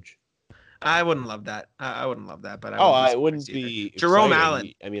next coach. I wouldn't love that. I wouldn't love that, but I wouldn't be. Jerome excited.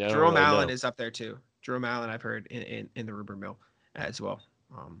 Allen. I mean, Jerome Allen is up there too. Jerome Allen, I've heard in the rumor mill as well.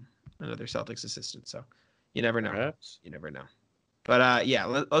 Another Celtics assistant. So you never know. Perhaps. You never know. But yeah,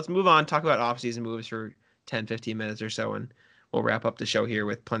 let's move on. Talk about offseason moves for 10, 15 minutes or so, and we'll wrap up the show here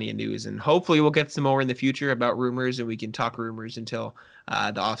with plenty of news. And hopefully we'll get some more in the future about rumors, and we can talk rumors until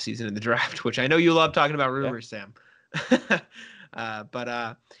the offseason and the draft, which I know you love talking about rumors, yeah. Sam.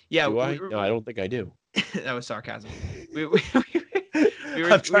 Yeah. Do I? No, I don't think I do. That was sarcasm.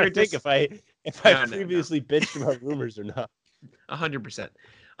 I'm trying to think if I previously bitched about rumors or not. 100%.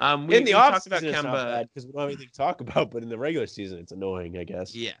 In the offseason, it's not bad because we don't have anything to talk about, but in the regular season, it's annoying, I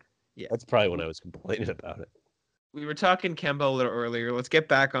guess. Yeah. That's probably when I was complaining about it. We were talking Kemba a little earlier. Let's get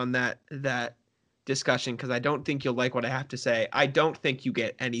back on that discussion because I don't think you'll like what I have to say. I don't think you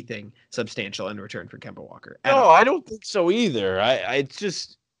get anything substantial in return for Kemba Walker. No, I don't think so either. I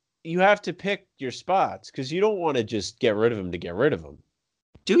just you have to pick your spots because you don't want to just get rid of him to get rid of him.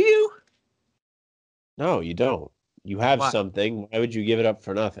 Do you? No, you don't. You have something. Why would you give it up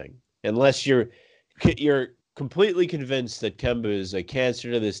for nothing? Unless you're completely convinced that Kemba is a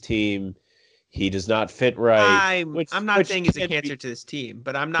cancer to this team. He does not fit right. I'm not saying he's a cancer to this team,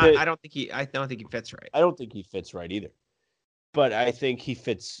 but I'm not. I don't think he fits right. I don't think he fits right either. But I think he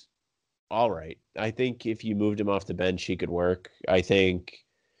fits all right. I think if you moved him off the bench, he could work. I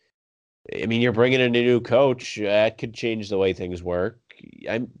mean, you're bringing in a new coach. That could change the way things work.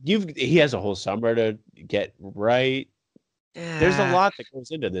 He has a whole summer to get right. Yeah. There's a lot that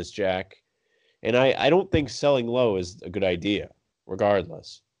goes into this, Jack. And I don't think selling low is a good idea,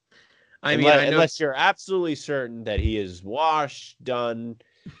 regardless. Unless you're absolutely certain that he is washed, done,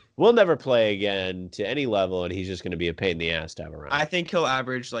 will never play again to any level, and he's just going to be a pain in the ass to have around. I think he'll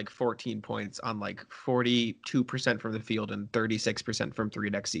average like 14 points on like 42% from the field and 36% from three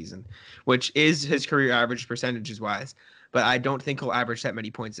next season, which is his career average percentages wise. But I don't think he'll average that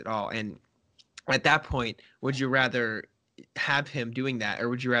many points at all. And at that point, would you rather have him doing that, or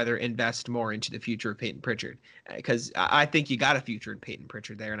would you rather invest more into the future of Peyton Pritchard? Because I think you got a future in Peyton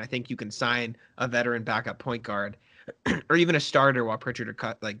Pritchard there, and I think you can sign a veteran backup point guard or even a starter while Pritchard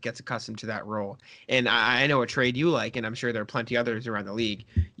gets accustomed to that role. And I know a trade you like, and I'm sure there are plenty others around the league.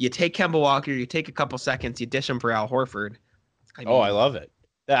 You take Kemba Walker, you take a couple seconds, you dish him for Al Horford. I love it.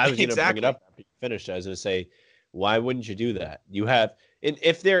 I was going to bring it up after you finished. I was going to say, why wouldn't you do that? You have, and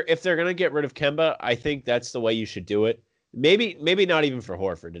if they're going to get rid of Kemba, I think that's the way you should do it. Maybe not even for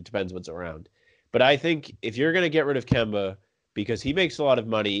Horford. It depends what's around. But I think if you're going to get rid of Kemba because he makes a lot of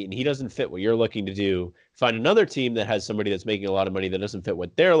money and he doesn't fit what you're looking to do, find another team that has somebody that's making a lot of money that doesn't fit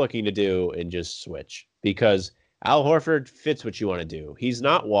what they're looking to do and just switch. Because Al Horford fits what you want to do. He's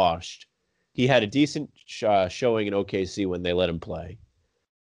not washed. He had a decent showing in OKC when they let him play.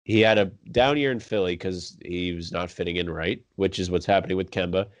 He had a down year in Philly because he was not fitting in right, which is what's happening with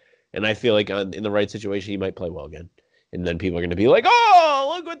Kemba. And I feel like in the right situation, he might play well again. And then people are going to be like,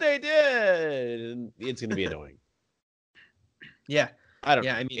 oh, look what they did. And it's going to be annoying. Yeah. I don't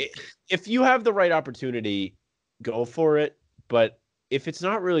know. I mean, if you have the right opportunity, go for it. But if it's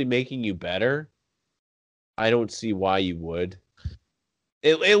not really making you better, I don't see why you would.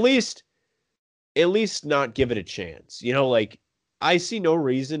 At least not give it a chance. You know, like, I see no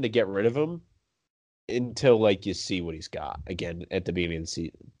reason to get rid of him until, like, you see what he's got again at the beginning of the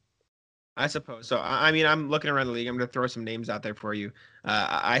season. I suppose so. I mean, I'm looking around the league. I'm going to throw some names out there for you.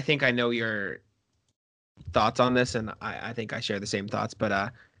 I think I know your thoughts on this, and I think I share the same thoughts.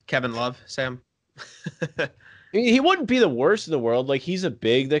 But Kevin Love, Sam. He wouldn't be the worst in the world. Like, he's a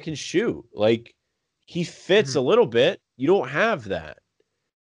big that can shoot. Like, he fits a little bit. You don't have that.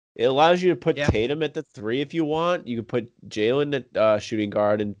 It allows you to put Tatum at the 3 if you want. You can put Jalen at shooting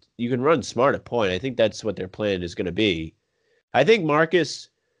guard, and you can run Smart at point. I think that's what their plan is going to be. I think Marcus,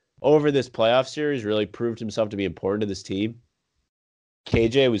 over this playoff series, really proved himself to be important to this team.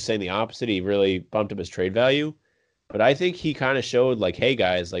 KJ was saying the opposite. He really bumped up his trade value. But I think he kind of showed, like, hey,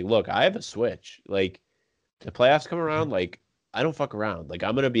 guys, like, look, I have a switch. Like, the playoffs come around, like, I don't fuck around. Like,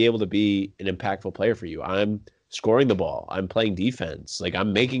 I'm going to be able to be an impactful player for you. I'm scoring the ball. I'm playing defense. Like,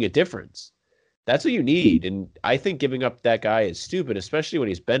 I'm making a difference. That's what you need. And I think giving up that guy is stupid, especially when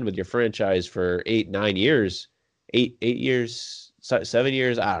he's been with your franchise for 8-9 years, 8 years, 7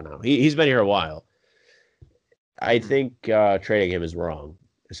 years. I don't know. He's been here a while. I think trading him is wrong,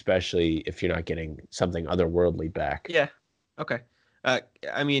 especially if you're not getting something otherworldly back. Yeah. Okay.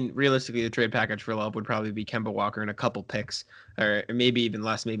 I mean, realistically, the trade package for Love would probably be Kemba Walker and a couple picks, or maybe even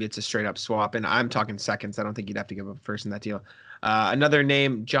less. Maybe it's a straight up swap. And I'm talking seconds. I don't think you'd have to give up first in that deal. Another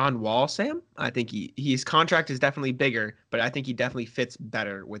name, John Wall, Sam. I think his contract is definitely bigger, but I think he definitely fits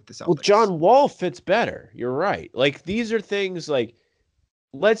better with the Celtics. Well, John Wall fits better. You're right. Like, these are things like,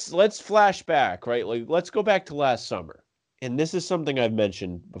 let's flash back, right? Like, let's go back to last summer. And this is something I've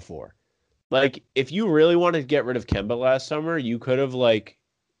mentioned before. Like, if you really wanted to get rid of Kemba last summer, you could have, like,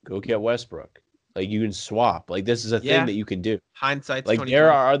 go get Westbrook. Like, you can swap. Like, this is a thing that you can do. Hindsight's like,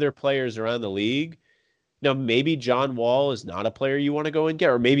 there are other players around the league. Now, maybe John Wall is not a player you want to go and get,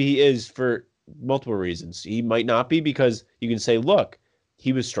 or maybe he is for multiple reasons. He might not be because you can say, look,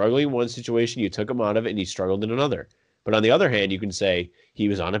 he was struggling in one situation, you took him out of it, and he struggled in another. But on the other hand, you can say he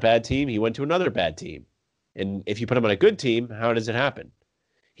was on a bad team, he went to another bad team. And if you put him on a good team, how does it happen?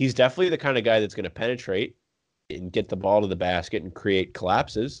 He's definitely the kind of guy that's going to penetrate and get the ball to the basket and create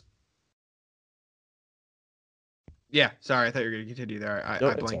collapses. Yeah, sorry, I thought you were going to continue there. I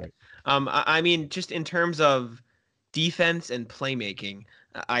blanked. Right. I mean, just in terms of defense and playmaking,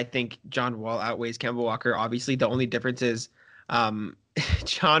 I think John Wall outweighs Kemba Walker. Obviously, the only difference is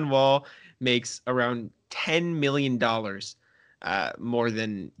John Wall makes around $10 million more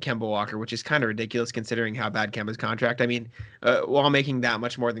than Kemba Walker, which is kind of ridiculous considering how bad Kemba's contract. I mean, while making that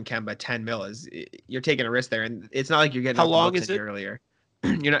much more than Kemba, 10 mil is, you're taking a risk there, and it's not like you're getting how off the long books is it earlier.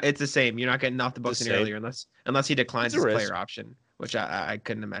 It's the same. You're not getting off the books any earlier unless he declines his player option, which I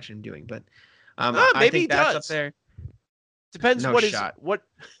couldn't imagine him doing. But maybe I think he that's does. up there. Depends No what shot. is what.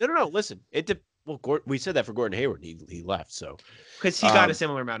 No. Listen, we said that for Gordon Hayward. He left, so because he got a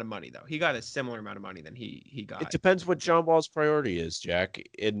similar amount of money though. He got a similar amount of money than he got. It depends what John Wall's priority is, Jack.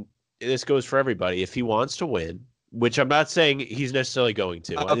 And this goes for everybody. If he wants to win, which I'm not saying he's necessarily going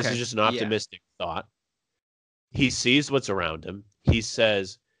to. Okay. This is just an optimistic thought. He sees what's around him. He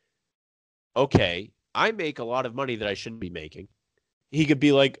says, okay, I make a lot of money that I shouldn't be making. He could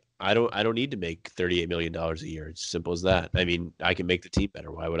be like, I don't need to make $38 million a year. It's simple as that. I mean, I can make the team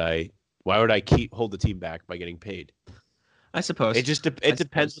better. Why would I hold the team back by getting paid? I suppose it just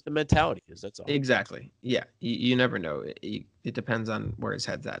depends what the mentality is. That's all. Exactly. Yeah. You never know. It depends on where his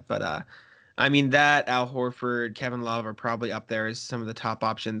head's at. But I mean, that Al Horford, Kevin Love are probably up there as some of the top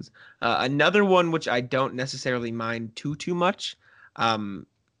options. Another one which I don't necessarily mind too much. Kemba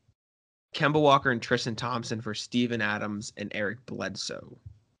Walker and Tristan Thompson for Steven Adams and Eric Bledsoe.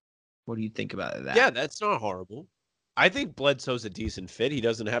 What do you think about that? Yeah, that's not horrible. I think Bledsoe's a decent fit. He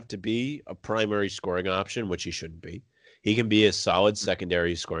doesn't have to be a primary scoring option, which he shouldn't be. He can be a solid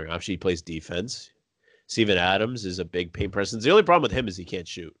secondary scoring option. He plays defense. Steven Adams is a big paint presence. The only problem with him is he can't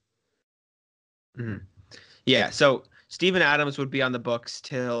shoot. Mm-hmm. Yeah, so Steven Adams would be on the books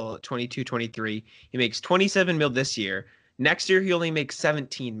till 22-23. He makes 27 mil this year. Next year, he only makes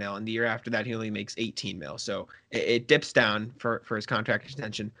 17 mil, and the year after that, he only makes 18 mil. So it dips down for his contract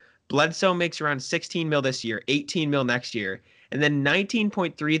extension. Bledsoe makes around 16 mil this year, 18 mil next year, and then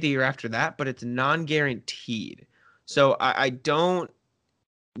 19.3 the year after that, but it's non-guaranteed. So I don't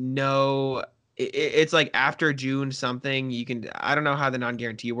know. It's like after June something, I don't know how the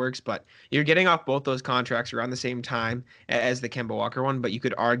non-guarantee works, but you're getting off both those contracts around the same time as the Kemba Walker one, but you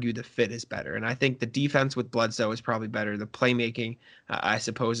could argue the fit is better. And I think the defense with Bledsoe is probably better. The playmaking, I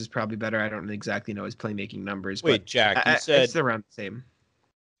suppose, is probably better. I don't exactly know his playmaking numbers. Wait, but Jack, you said it's around the same.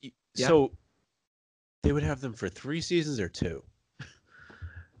 So they would have them for 3 seasons or 2?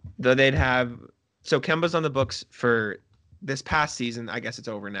 Though they'd have, so Kemba's on the books for this past season. I guess it's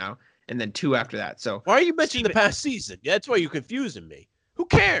over now. And then 2 after that. So why are you mentioning the past season? That's why you're confusing me. Who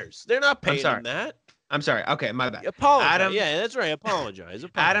cares? They're not I'm paying sorry. him that. I'm sorry. Okay, my bad. Apologize. Adam, Yeah, that's right. Apologize.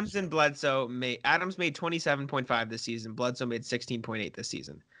 Adams and Bledsoe Adams made 27.5 this season. Bledsoe made 16.8 this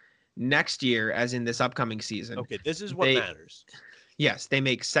season. Next year, as in this upcoming season. Okay, this is what matters. Yes, they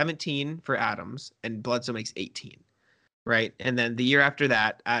make 17 for Adams and Bledsoe makes 18. Right. And then the year after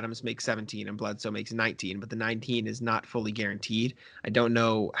that, Adams makes 17 and Bledsoe makes 19, but the 19 is not fully guaranteed. I don't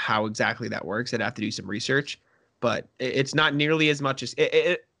know how exactly that works. I'd have to do some research, but it's not nearly as much as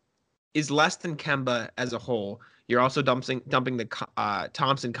it is less than Kemba as a whole. You're also dumping the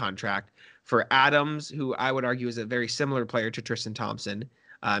Thompson contract for Adams, who I would argue is a very similar player to Tristan Thompson,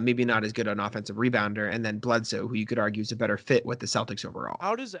 maybe not as good an offensive rebounder, and then Bledsoe, who you could argue is a better fit with the Celtics overall.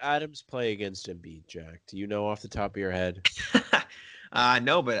 How does Adams play against Embiid, Jack? Do you know off the top of your head?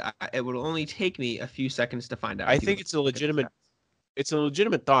 No, but it would only take me a few seconds to find out. I think it's a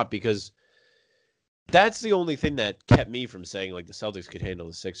legitimate thought because that's the only thing that kept me from saying like the Celtics could handle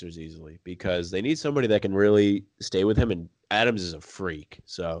the Sixers easily because they need somebody that can really stay with him, and Adams is a freak.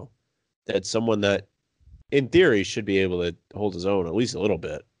 So that's someone that, in theory, should be able to hold his own at least a little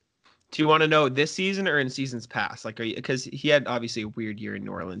bit. Do you want to know this season or in seasons past? Like, because he had obviously a weird year in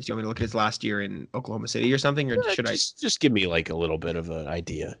New Orleans. Do you want me to look at his last year in Oklahoma City or something, or should I just give me like a little bit of an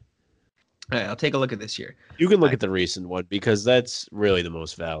idea? All right, I'll take a look at this year. You can look at the recent one because that's really the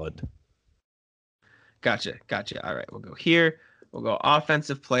most valid. Gotcha. All right, we'll go here. We'll go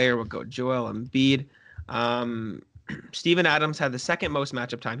offensive player. We'll go Joel Embiid. Steven Adams had the second most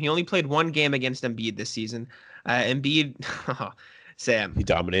matchup time. He only played one game against Embiid this season. Embiid, Sam. He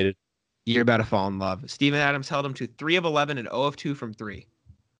dominated. You're about to fall in love. Steven Adams held him to 3 of 11 and 0 of 2 from 3.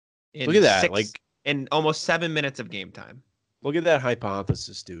 Look at that. In almost 7 minutes of game time. Look at that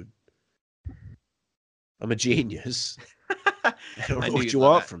hypothesis, dude. I'm a genius. I don't know what you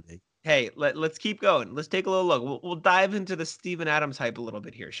want from me. Hey, let's keep going. Let's take a little look. We'll dive into the Steven Adams hype a little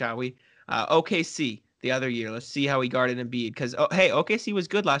bit here, shall we? OKC the other year. Let's see how he guarded Embiid. Because, OKC was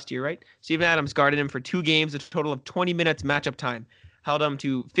good last year, right? Steven Adams guarded him for 2 games, a total of 20 minutes matchup time. Held him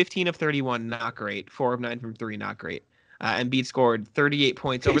to 15 of 31, not great. 4 of 9 from 3, not great. Embiid scored 38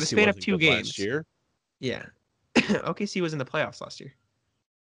 points over the span of 2 games. Last year. Yeah. OKC was in the playoffs last year.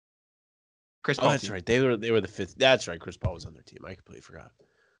 Chris Paul. Oh, that's right. They were the 5th. That's right. Chris Paul was on their team. I completely forgot.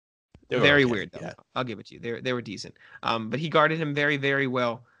 Very weird, though. Yeah. I'll give it to you. They were decent. But he guarded him very, very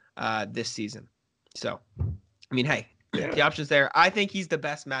well this season. So, I mean, hey, the options there. I think he's the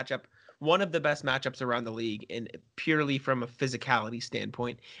best matchup, one of the best matchups around the league, and purely from a physicality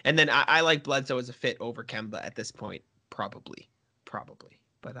standpoint. And then I like Bledsoe as a fit over Kemba at this point, probably.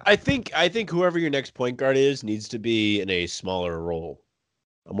 But I think whoever your next point guard is needs to be in a smaller role,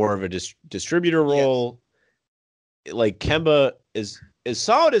 more of a distributor role. Yes. Like Kemba is as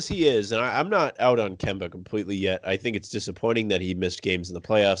solid as he is, and I'm not out on Kemba completely yet. I think it's disappointing that he missed games in the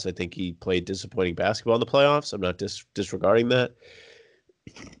playoffs. I think he played disappointing basketball in the playoffs. I'm not disregarding that.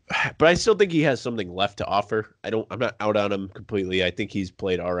 But I still think he has something left to offer. I'm not out on him completely. I think he's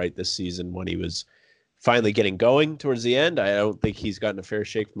played all right this season when he was finally getting going towards the end. I don't think he's gotten a fair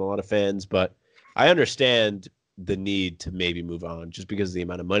shake from a lot of fans, but I understand the need to maybe move on just because of the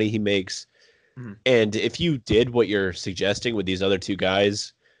amount of money he makes. Mm-hmm. And if you did what you're suggesting with these other 2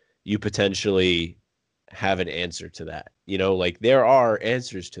 guys, you potentially have an answer to that. You know, like there are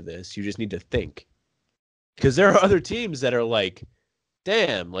answers to this. You just need to think. Because there are other teams that are like,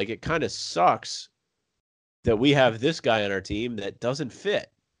 damn, like it kind of sucks that we have this guy on our team that doesn't fit.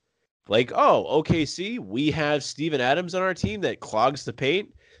 Like, oh, OKC, we have Steven Adams on our team that clogs the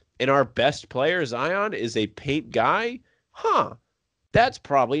paint, and our best player, Zion, is a paint guy? Huh. That's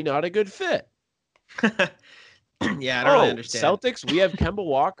probably not a good fit. Yeah, I don't really understand. Celtics, we have Kemba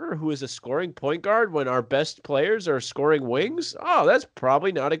Walker, who is a scoring point guard when our best players are scoring wings. Oh, that's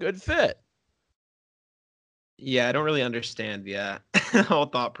probably not a good fit. Yeah, I don't really understand the whole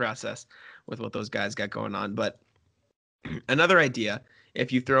thought process with what those guys got going on. But another idea,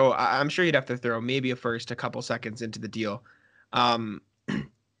 if you throw, I'm sure you'd have to throw maybe a couple seconds into the deal.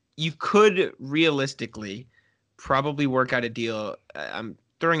 You could realistically probably work out a deal. I'm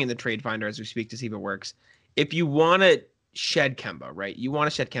throwing in the trade finder as we speak to see if it works. If you want to shed Kemba, right? You want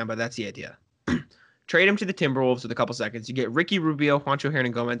to shed Kemba. That's the idea. Trade him to the Timberwolves with a couple seconds. You get Ricky Rubio, Juancho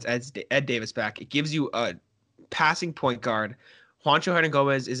Hernangomez, Ed Davis back. It gives you a passing point guard. Juancho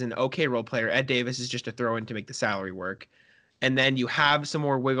Hernangomez is an okay role player. Ed Davis is just a throw in to make the salary work. And then you have some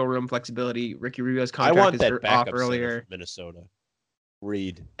more wiggle room, flexibility. Ricky Rubio's contract is off earlier. Minnesota.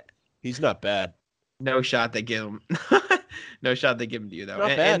 Reed. He's not bad. No shot they give him. No shot they give him to you, though.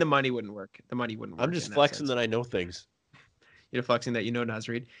 And the money wouldn't work. I'm just flexing that I know things. You're flexing that Naz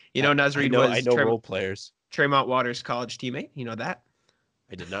Reid. Naz Reid I know role players. Tremont Waters' college teammate. You know that?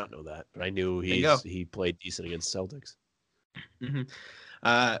 I did not know that, but I knew you he played decent against Celtics.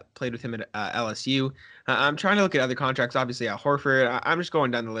 Mm-hmm. Played with him at LSU. I'm trying to look at other contracts. Obviously, Horford. I'm just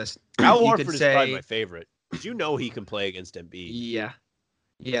going down the list. Al You Horford could is say, probably my favorite. Did you know he can play against Embiid?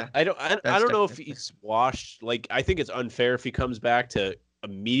 Yeah. I don't know if definitely- he's washed. Like, I think it's unfair if he comes back to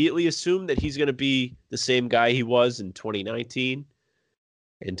immediately assume that he's going to be the same guy he was in 2019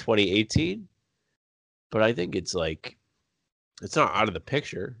 and 2018. But I think it's like, it's not out of the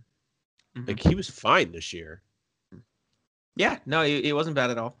picture. Mhm. Like, he was fine this year. Yeah, no, it wasn't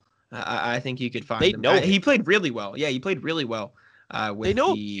bad at all. I think you could find They him. know him. He played really well. Yeah, he played really well. With They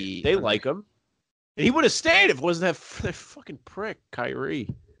know the they like him. And he would have stayed if it wasn't that fucking prick,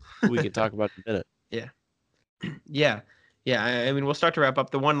 Kyrie, who we can talk about in a minute. Yeah. I mean, we'll start to wrap up.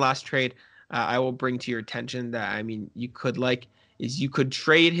 The one last trade I will bring to your attention that I mean you could like is you could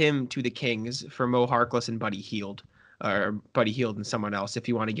trade him to the Kings for Mo Harkless and Buddy Hield, or Buddy Hield and someone else if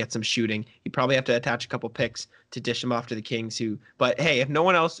you want to get some shooting. You probably have to attach a couple picks to dish him off to the Kings. But hey, if no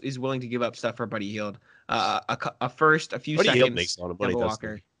one else is willing to give up stuff for Buddy Hield, a first, a few Buddy seconds. Hield makes a lot of money, Kemba doesn't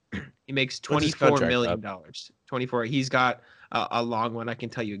Walker. he? He makes What's his $24 contract million. up? 24. He's got a long one. I can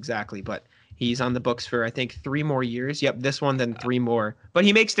tell you exactly, but he's on the books for I think 3 more years. Yep, this one, then 3 more. But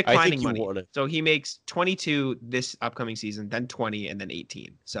he makes declining you money. want it. So he makes 22 this upcoming season, then 20, and then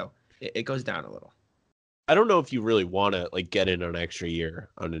 18. So it goes down a little. I don't know if you really want to like get in an extra year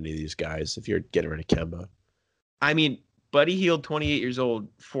on any of these guys if you're getting rid of Kemba. I mean, Buddy Hield, 28 years old,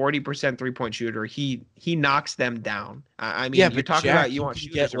 40% 3-point shooter. He knocks them down. I mean, you're talking Jack, about you want can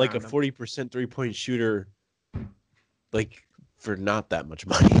shooters get like a around him. 40% 3-point shooter, like for not that much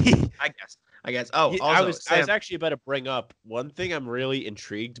money. I guess. Oh, Yeah, also, I was Sam, actually about to bring up one thing I'm really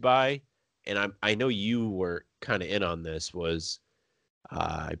intrigued by, and I know you were kind of in on this, was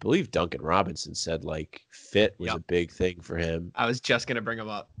I believe Duncan Robinson said like fit was Yep. a big thing for him. I was just gonna bring him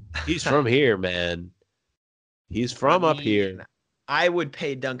up. He's from here, man. He's from up here. I would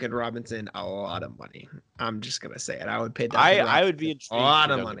pay Duncan Robinson a lot of monny. I'm just gonna say it. I would pay Duncan I would be Robinson intrigued a lot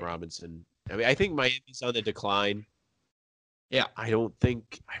for of Duncan money. Robinson. I mean, I think Miami's on the decline. Yeah. I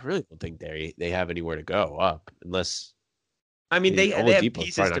really don't think they have anywhere to go up unless I mean, they have Oladipo's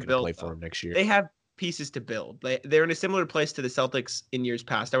pieces probably not to gonna build. play for though. him next year. They have pieces to build. They're in a similar place to the Celtics in years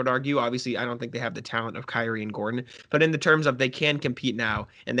past, I would argue. Obviously, I don't think they have the talent of Kyrie and Gordon, but in the terms of they can compete now,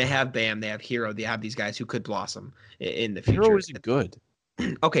 and they have Bam, they have Hero, they have these guys who could blossom in the future. Hero isn't good.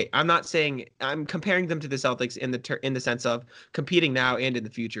 Okay, I'm not saying I'm comparing them to the Celtics in the sense of competing now and in the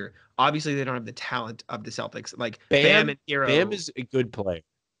future. Obviously, they don't have the talent of the Celtics. Like Bam and Hero. Bam is a good player.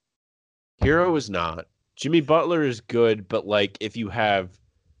 Hero is not. Jimmy Butler is good, but like if you have,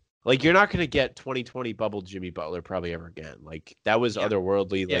 like you're not going to get 2020 bubble Jimmy Butler probably ever again. Like that was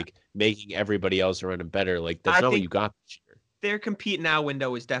otherworldly, Yeah. like making everybody else around him better. Like that's I not what think- you got this year. Their compete now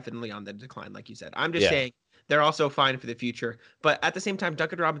window is definitely on the decline, like you said. I'm just Yeah. saying they're also fine for the future. But at the same time,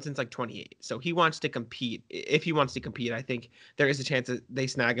 Duncan Robinson's like 28. So he wants to compete. If he wants to compete, I think there is a chance that they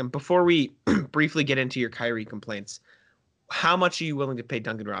snag him. Before we briefly get into your Kyrie complaints, how much are you willing to pay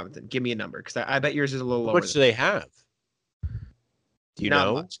Duncan Robinson? Give me a number, because I bet yours is a little How lower. much do they have? Do you not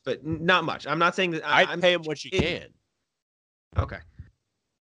know? much, but not much. I'm not saying that. I'd pay him what you can. Okay.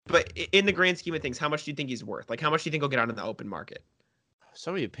 But in the grand scheme of things, how much do you think he's worth? Like, how much do you think he'll get out in the open market?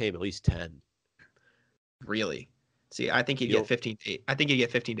 Somebody would pay him at least 10. Really? See, I think he'd You get don't- 15 to 8. I think he'd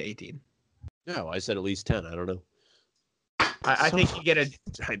get 15 to 18. No, I said at least 10. I don't know. I So think he'd get a.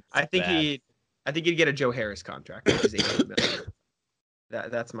 fucking I think bad. he'd get a Joe Harris contract, which is 18 million.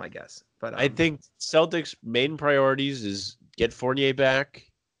 That's my guess. But I think Celtics' main priorities is get Fournier back,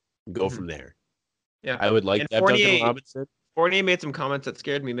 and go Mhm. from there. yeah. I would like And to have Duncan Fournier- Robinson. Fournier made some comments that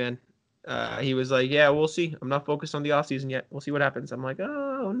scared me, man. He was like, "Yeah, we'll see. I'm not focused on the offseason yet. We'll see what happens." I'm like,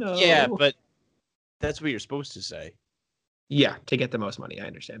 "Oh no." Yeah, but that's what you're supposed to say. yeah, to get the most money, I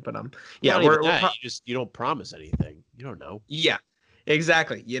understand. But yeah, Not even we're that. You don't promise anything. You don't know. yeah,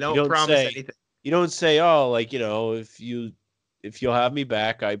 exactly. You don't, don't promise say- anything. You don't say, oh, like if you'll have me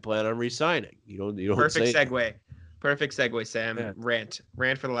back, I plan on resigning. You don't Perfect say segue. Perfect segue, Sam. Yeah. Rant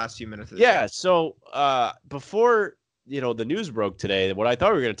for the last few minutes of the Yeah. So before the news broke today, what I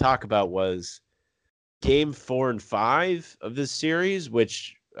thought we were going to talk about was Game 4 and 5 of this series,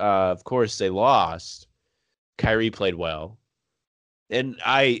 which of course they lost. Kyrie played well, and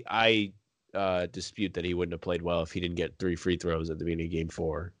I dispute that he wouldn't have played well if he didn't get 3 free throws at the beginning of Game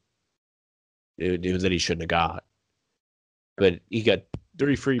 4. It was that he shouldn't have got, but he got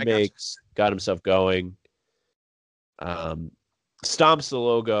 3 free I gotcha. makes, got himself going. Stomps the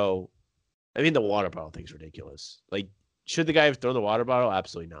logo. I mean, the water bottle thing's ridiculous. Like, should the guy have thrown the water bottle?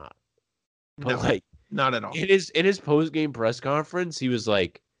 Absolutely not. But No. like, Not at all. In his post game press conference, he was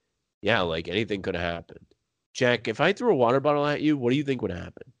like, "Yeah, like anything could have happened. Jack, if I threw a water bottle at you, what do you think would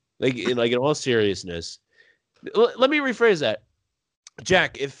happen?" In all seriousness, let me rephrase that.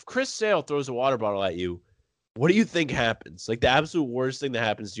 Jack, if Chris Sale throws a water bottle at you, what do you think happens? Like the absolute worst thing that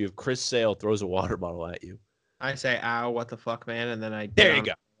happens to you if Chris Sale throws a water bottle at you. I say, "Ow, what the fuck, man," and then There you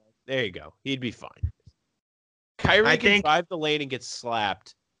go. There you go. He'd be fine. Kyrie can drive the lane and get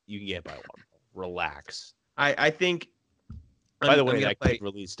slapped. You can get by one. Relax. I think. By the way, that kid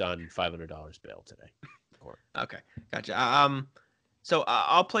released on $500 bail today. Okay, gotcha. So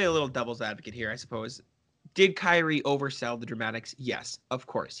I'll play a little devil's advocate here, I suppose. Did Kyrie oversell the dramatics? Yes, of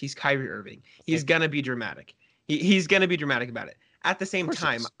course. He's Kyrie Irving. He's gonna be dramatic. He's gonna be dramatic about it. At the same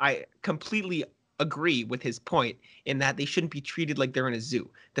time, I completely agree with his point in that they shouldn't be treated like they're in a zoo.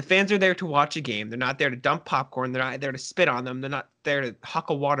 The fans are there to watch a game. They're not there to dump popcorn. They're not there to spit on them. They're not there to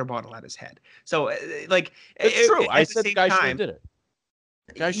huck a water bottle at his head. So, it's true. I said the guy should have did it.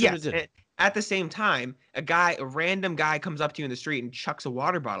 Guy should have did it. At the same time, a random guy comes up to you in the street and chucks a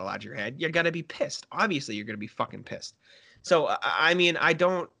water bottle at your head. You're gonna be pissed. Obviously, you're gonna be fucking pissed. So, I mean, I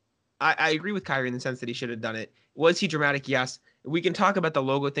agree with Kyrie in the sense that he should have done it. Was he dramatic? Yes. We can talk about the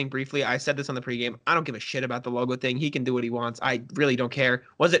logo thing briefly. I said this on the pregame. I don't give a shit about the logo thing. He can do what he wants. I really don't care.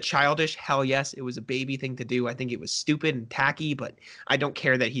 Was it childish? Hell yes. It was a baby thing to do. I think it was stupid and tacky, but I don't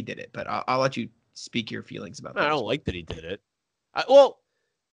care that he did it. But I'll let you speak your feelings about that. I don't like that he did it. Well,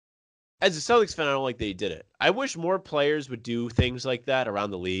 as a Celtics fan, I don't like that he did it. I wish more players would do things like that around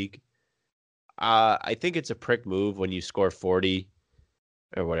the league. I think it's a prick move when you score 40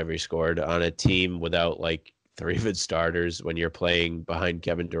 or whatever he scored on a team without like 3 of its starters when you're playing behind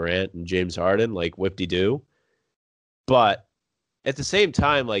Kevin Durant and James Harden, like whip-de-doo. But at the same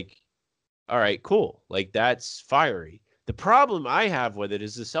time, like, all right, cool. Like, that's fiery. The problem I have with it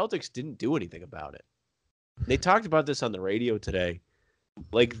is the Celtics didn't do anything about it. They talked about this on the radio today.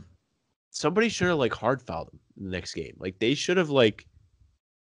 Like, somebody should have, like, hard fouled him in the next game. Like, they should have, like,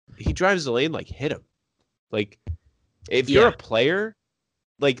 he drives the lane, like, hit him. Like, if you're a player,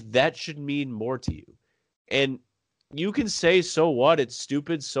 like, that should mean more to you. And you can say, so what? It's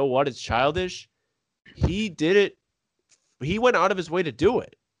stupid. So what? It's childish. He did it. He went out of his way to do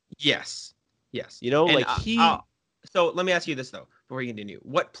it. Yes. You know, and so let me ask you this, though, before we continue.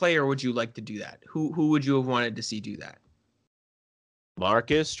 What player would you like to do that? Who would you have wanted to see do that?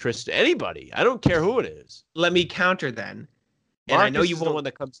 Marcus, Tristan, anybody. I don't care who it is. Let me counter then. And Marcus I know you is the one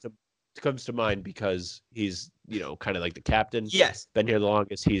that comes to mind because he's, you know, kind of like the captain. Yes. Been here the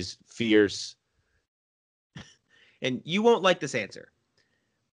longest. He's fierce. And you won't like this answer.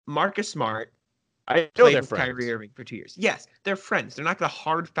 Marcus Smart played with Kyrie Irving for 2 years. Yes, they're friends. They're not going to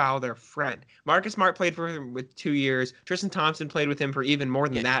hard foul their friend. Marcus Smart played for him with 2 years. Tristan Thompson played with him for even more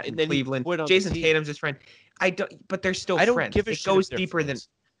than that in Cleveland. Jason Tatum's his friend. But they're still friends. It goes deeper than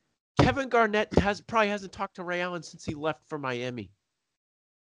Kevin Garnett probably hasn't talked to Ray Allen since he left for Miami.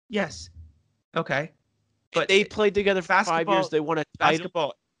 Yes. Okay. But they played together for 5 years. They won a title.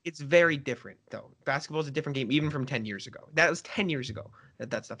 Basketball. It's very different, though. Basketball is a different game, even from 10 years ago. That was 10 years ago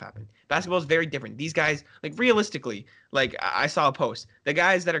that stuff happened. Basketball is very different. These guys, like, realistically, like, I saw a post. The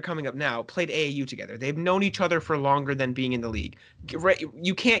guys that are coming up now played AAU together. They've known each other for longer than being in the league.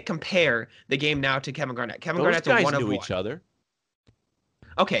 You can't compare the game now to Kevin Garnett. Kevin Garnett's a one of one. Those guys knew each other.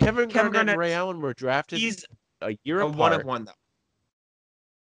 Okay. Kevin Garnett and Ray Allen were drafted a year apart. One of one,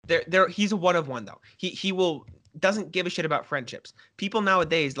 though. He's a one of one, though. He doesn't give a shit about friendships. People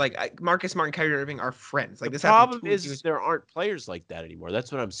nowadays, like Marcus Smart and Kyrie Irving, are friends. Like, the problem is there aren't players like that anymore.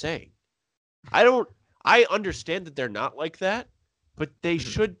 That's what I'm saying. I understand that they're not like that, but they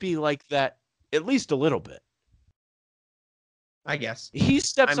should be like that at least a little bit. I guess. He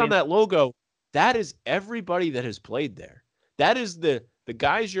steps on that logo. That is everybody that has played there. That is the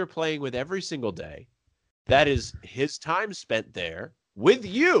guys you're playing with every single day. That is his time spent there with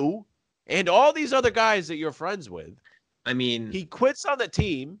you and all these other guys that you're friends with. I mean, he quits on the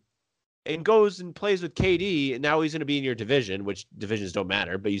team and goes and plays with KD, and now he's going to be in your division, which divisions don't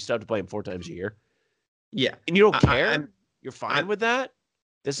matter, but you still have to play him 4 times a year. Yeah. And you don't care? You're fine with that?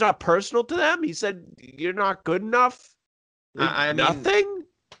 It's not personal to them? He said, you're not good enough? Nothing?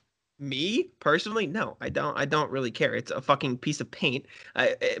 Me personally, no, I don't really care. It's a fucking piece of paint.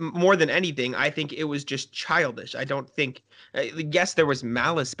 More than anything, I think it was just childish. I don't think. Yes, there was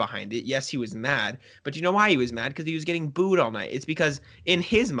malice behind it. Yes, he was mad. But you know why he was mad? Because he was getting booed all night. It's because in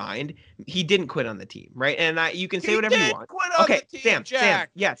his mind, he didn't quit on the team, right? And you can say whatever you want. Quit on the team, Jack.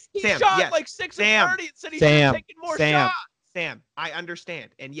 Yes, he Sam. Shot yes. like 6 of 30 and said he was taking more shots. Sam, I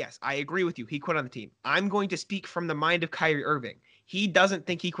understand. And yes, I agree with you. He quit on the team. I'm going to speak from the mind of Kyrie Irving. He doesn't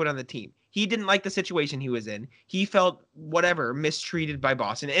think he quit on the team. He didn't like the situation he was in. He felt mistreated by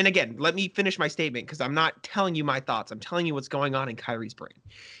Boston. And again, let me finish my statement because I'm not telling you my thoughts. I'm telling you what's going on in Kyrie's brain.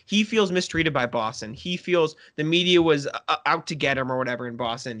 He feels mistreated by Boston. He feels the media was out to get him or whatever in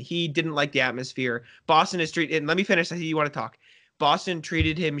Boston. He didn't like the atmosphere. Boston is treated. And let me finish. I see you want to talk. Boston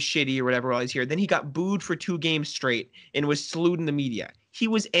treated him shitty or whatever while he's here. Then he got booed for 2 games straight and was slewed in the media. He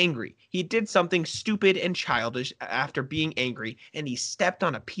was angry. He did something stupid and childish after being angry, and he stepped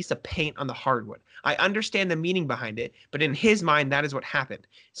on a piece of paint on the hardwood. I understand the meaning behind it, but in his mind, that is what happened.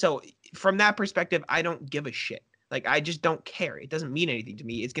 So from that perspective, I don't give a shit. Like, I just don't care. It doesn't mean anything to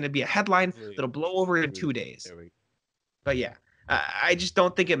me. It's going to be a headline that'll blow over in 2 days. But yeah, I just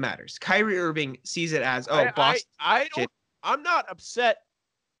don't think it matters. Kyrie Irving sees it as, Boston. I'm not upset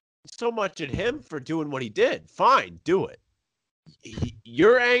so much at him for doing what he did. Fine, do it.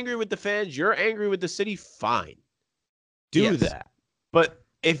 You're angry with the fans. You're angry with the city. Fine. Do that. But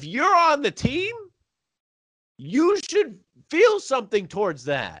if you're on the team, you should feel something towards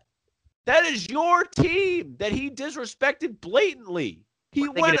that. That is your team that he disrespected blatantly. He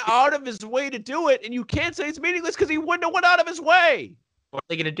went out of his way to do it, and you can't say it's meaningless because he wouldn't have went out of his way. What are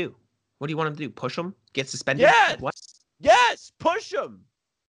they going to do? What do you want him to do? Push him? Get suspended? Yes. What? Yes, push him.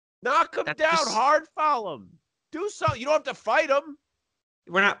 Knock him down, hard foul him. Do something. You don't have to fight him.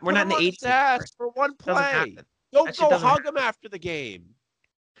 We're not in the 80s for one play. Don't go hug him after the game.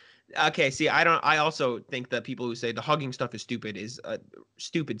 Okay, see, I also think that people who say the hugging stuff is stupid is a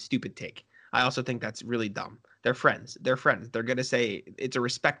stupid take. I also think that's really dumb. They're friends. They're going to say it's a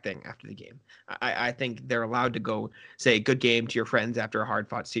respect thing after the game. I think they're allowed to go say good game to your friends after a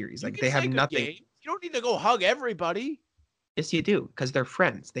hard-fought series. Like, they have nothing. You don't need to go hug everybody. Yes, you do, because they're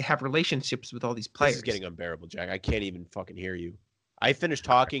friends. They have relationships with all these players. This is getting unbearable, Jack. I can't even fucking hear you. I finish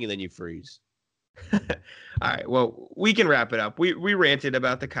talking and then you freeze. All right. Well, we can wrap it up. We ranted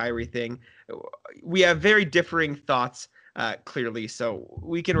about the Kyrie thing. We have very differing thoughts, clearly, so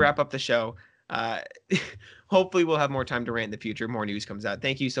we can wrap up the show. Hopefully we'll have more time to rant in the future. More news comes out.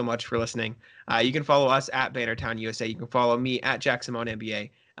 Thank you so much for listening. You can follow us at Bannertown USA. You can follow me at Jack Simone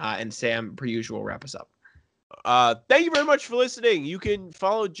NBA, and Sam, per usual, wrap us up. Thank you very much for listening. You can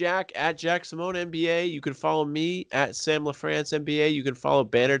follow Jack at Jack Simone NBA. You can follow me at Sam LaFrance NBA. You can follow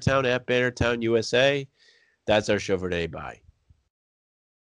Bannertown at Bannertown USA. That's our show for today. Bye.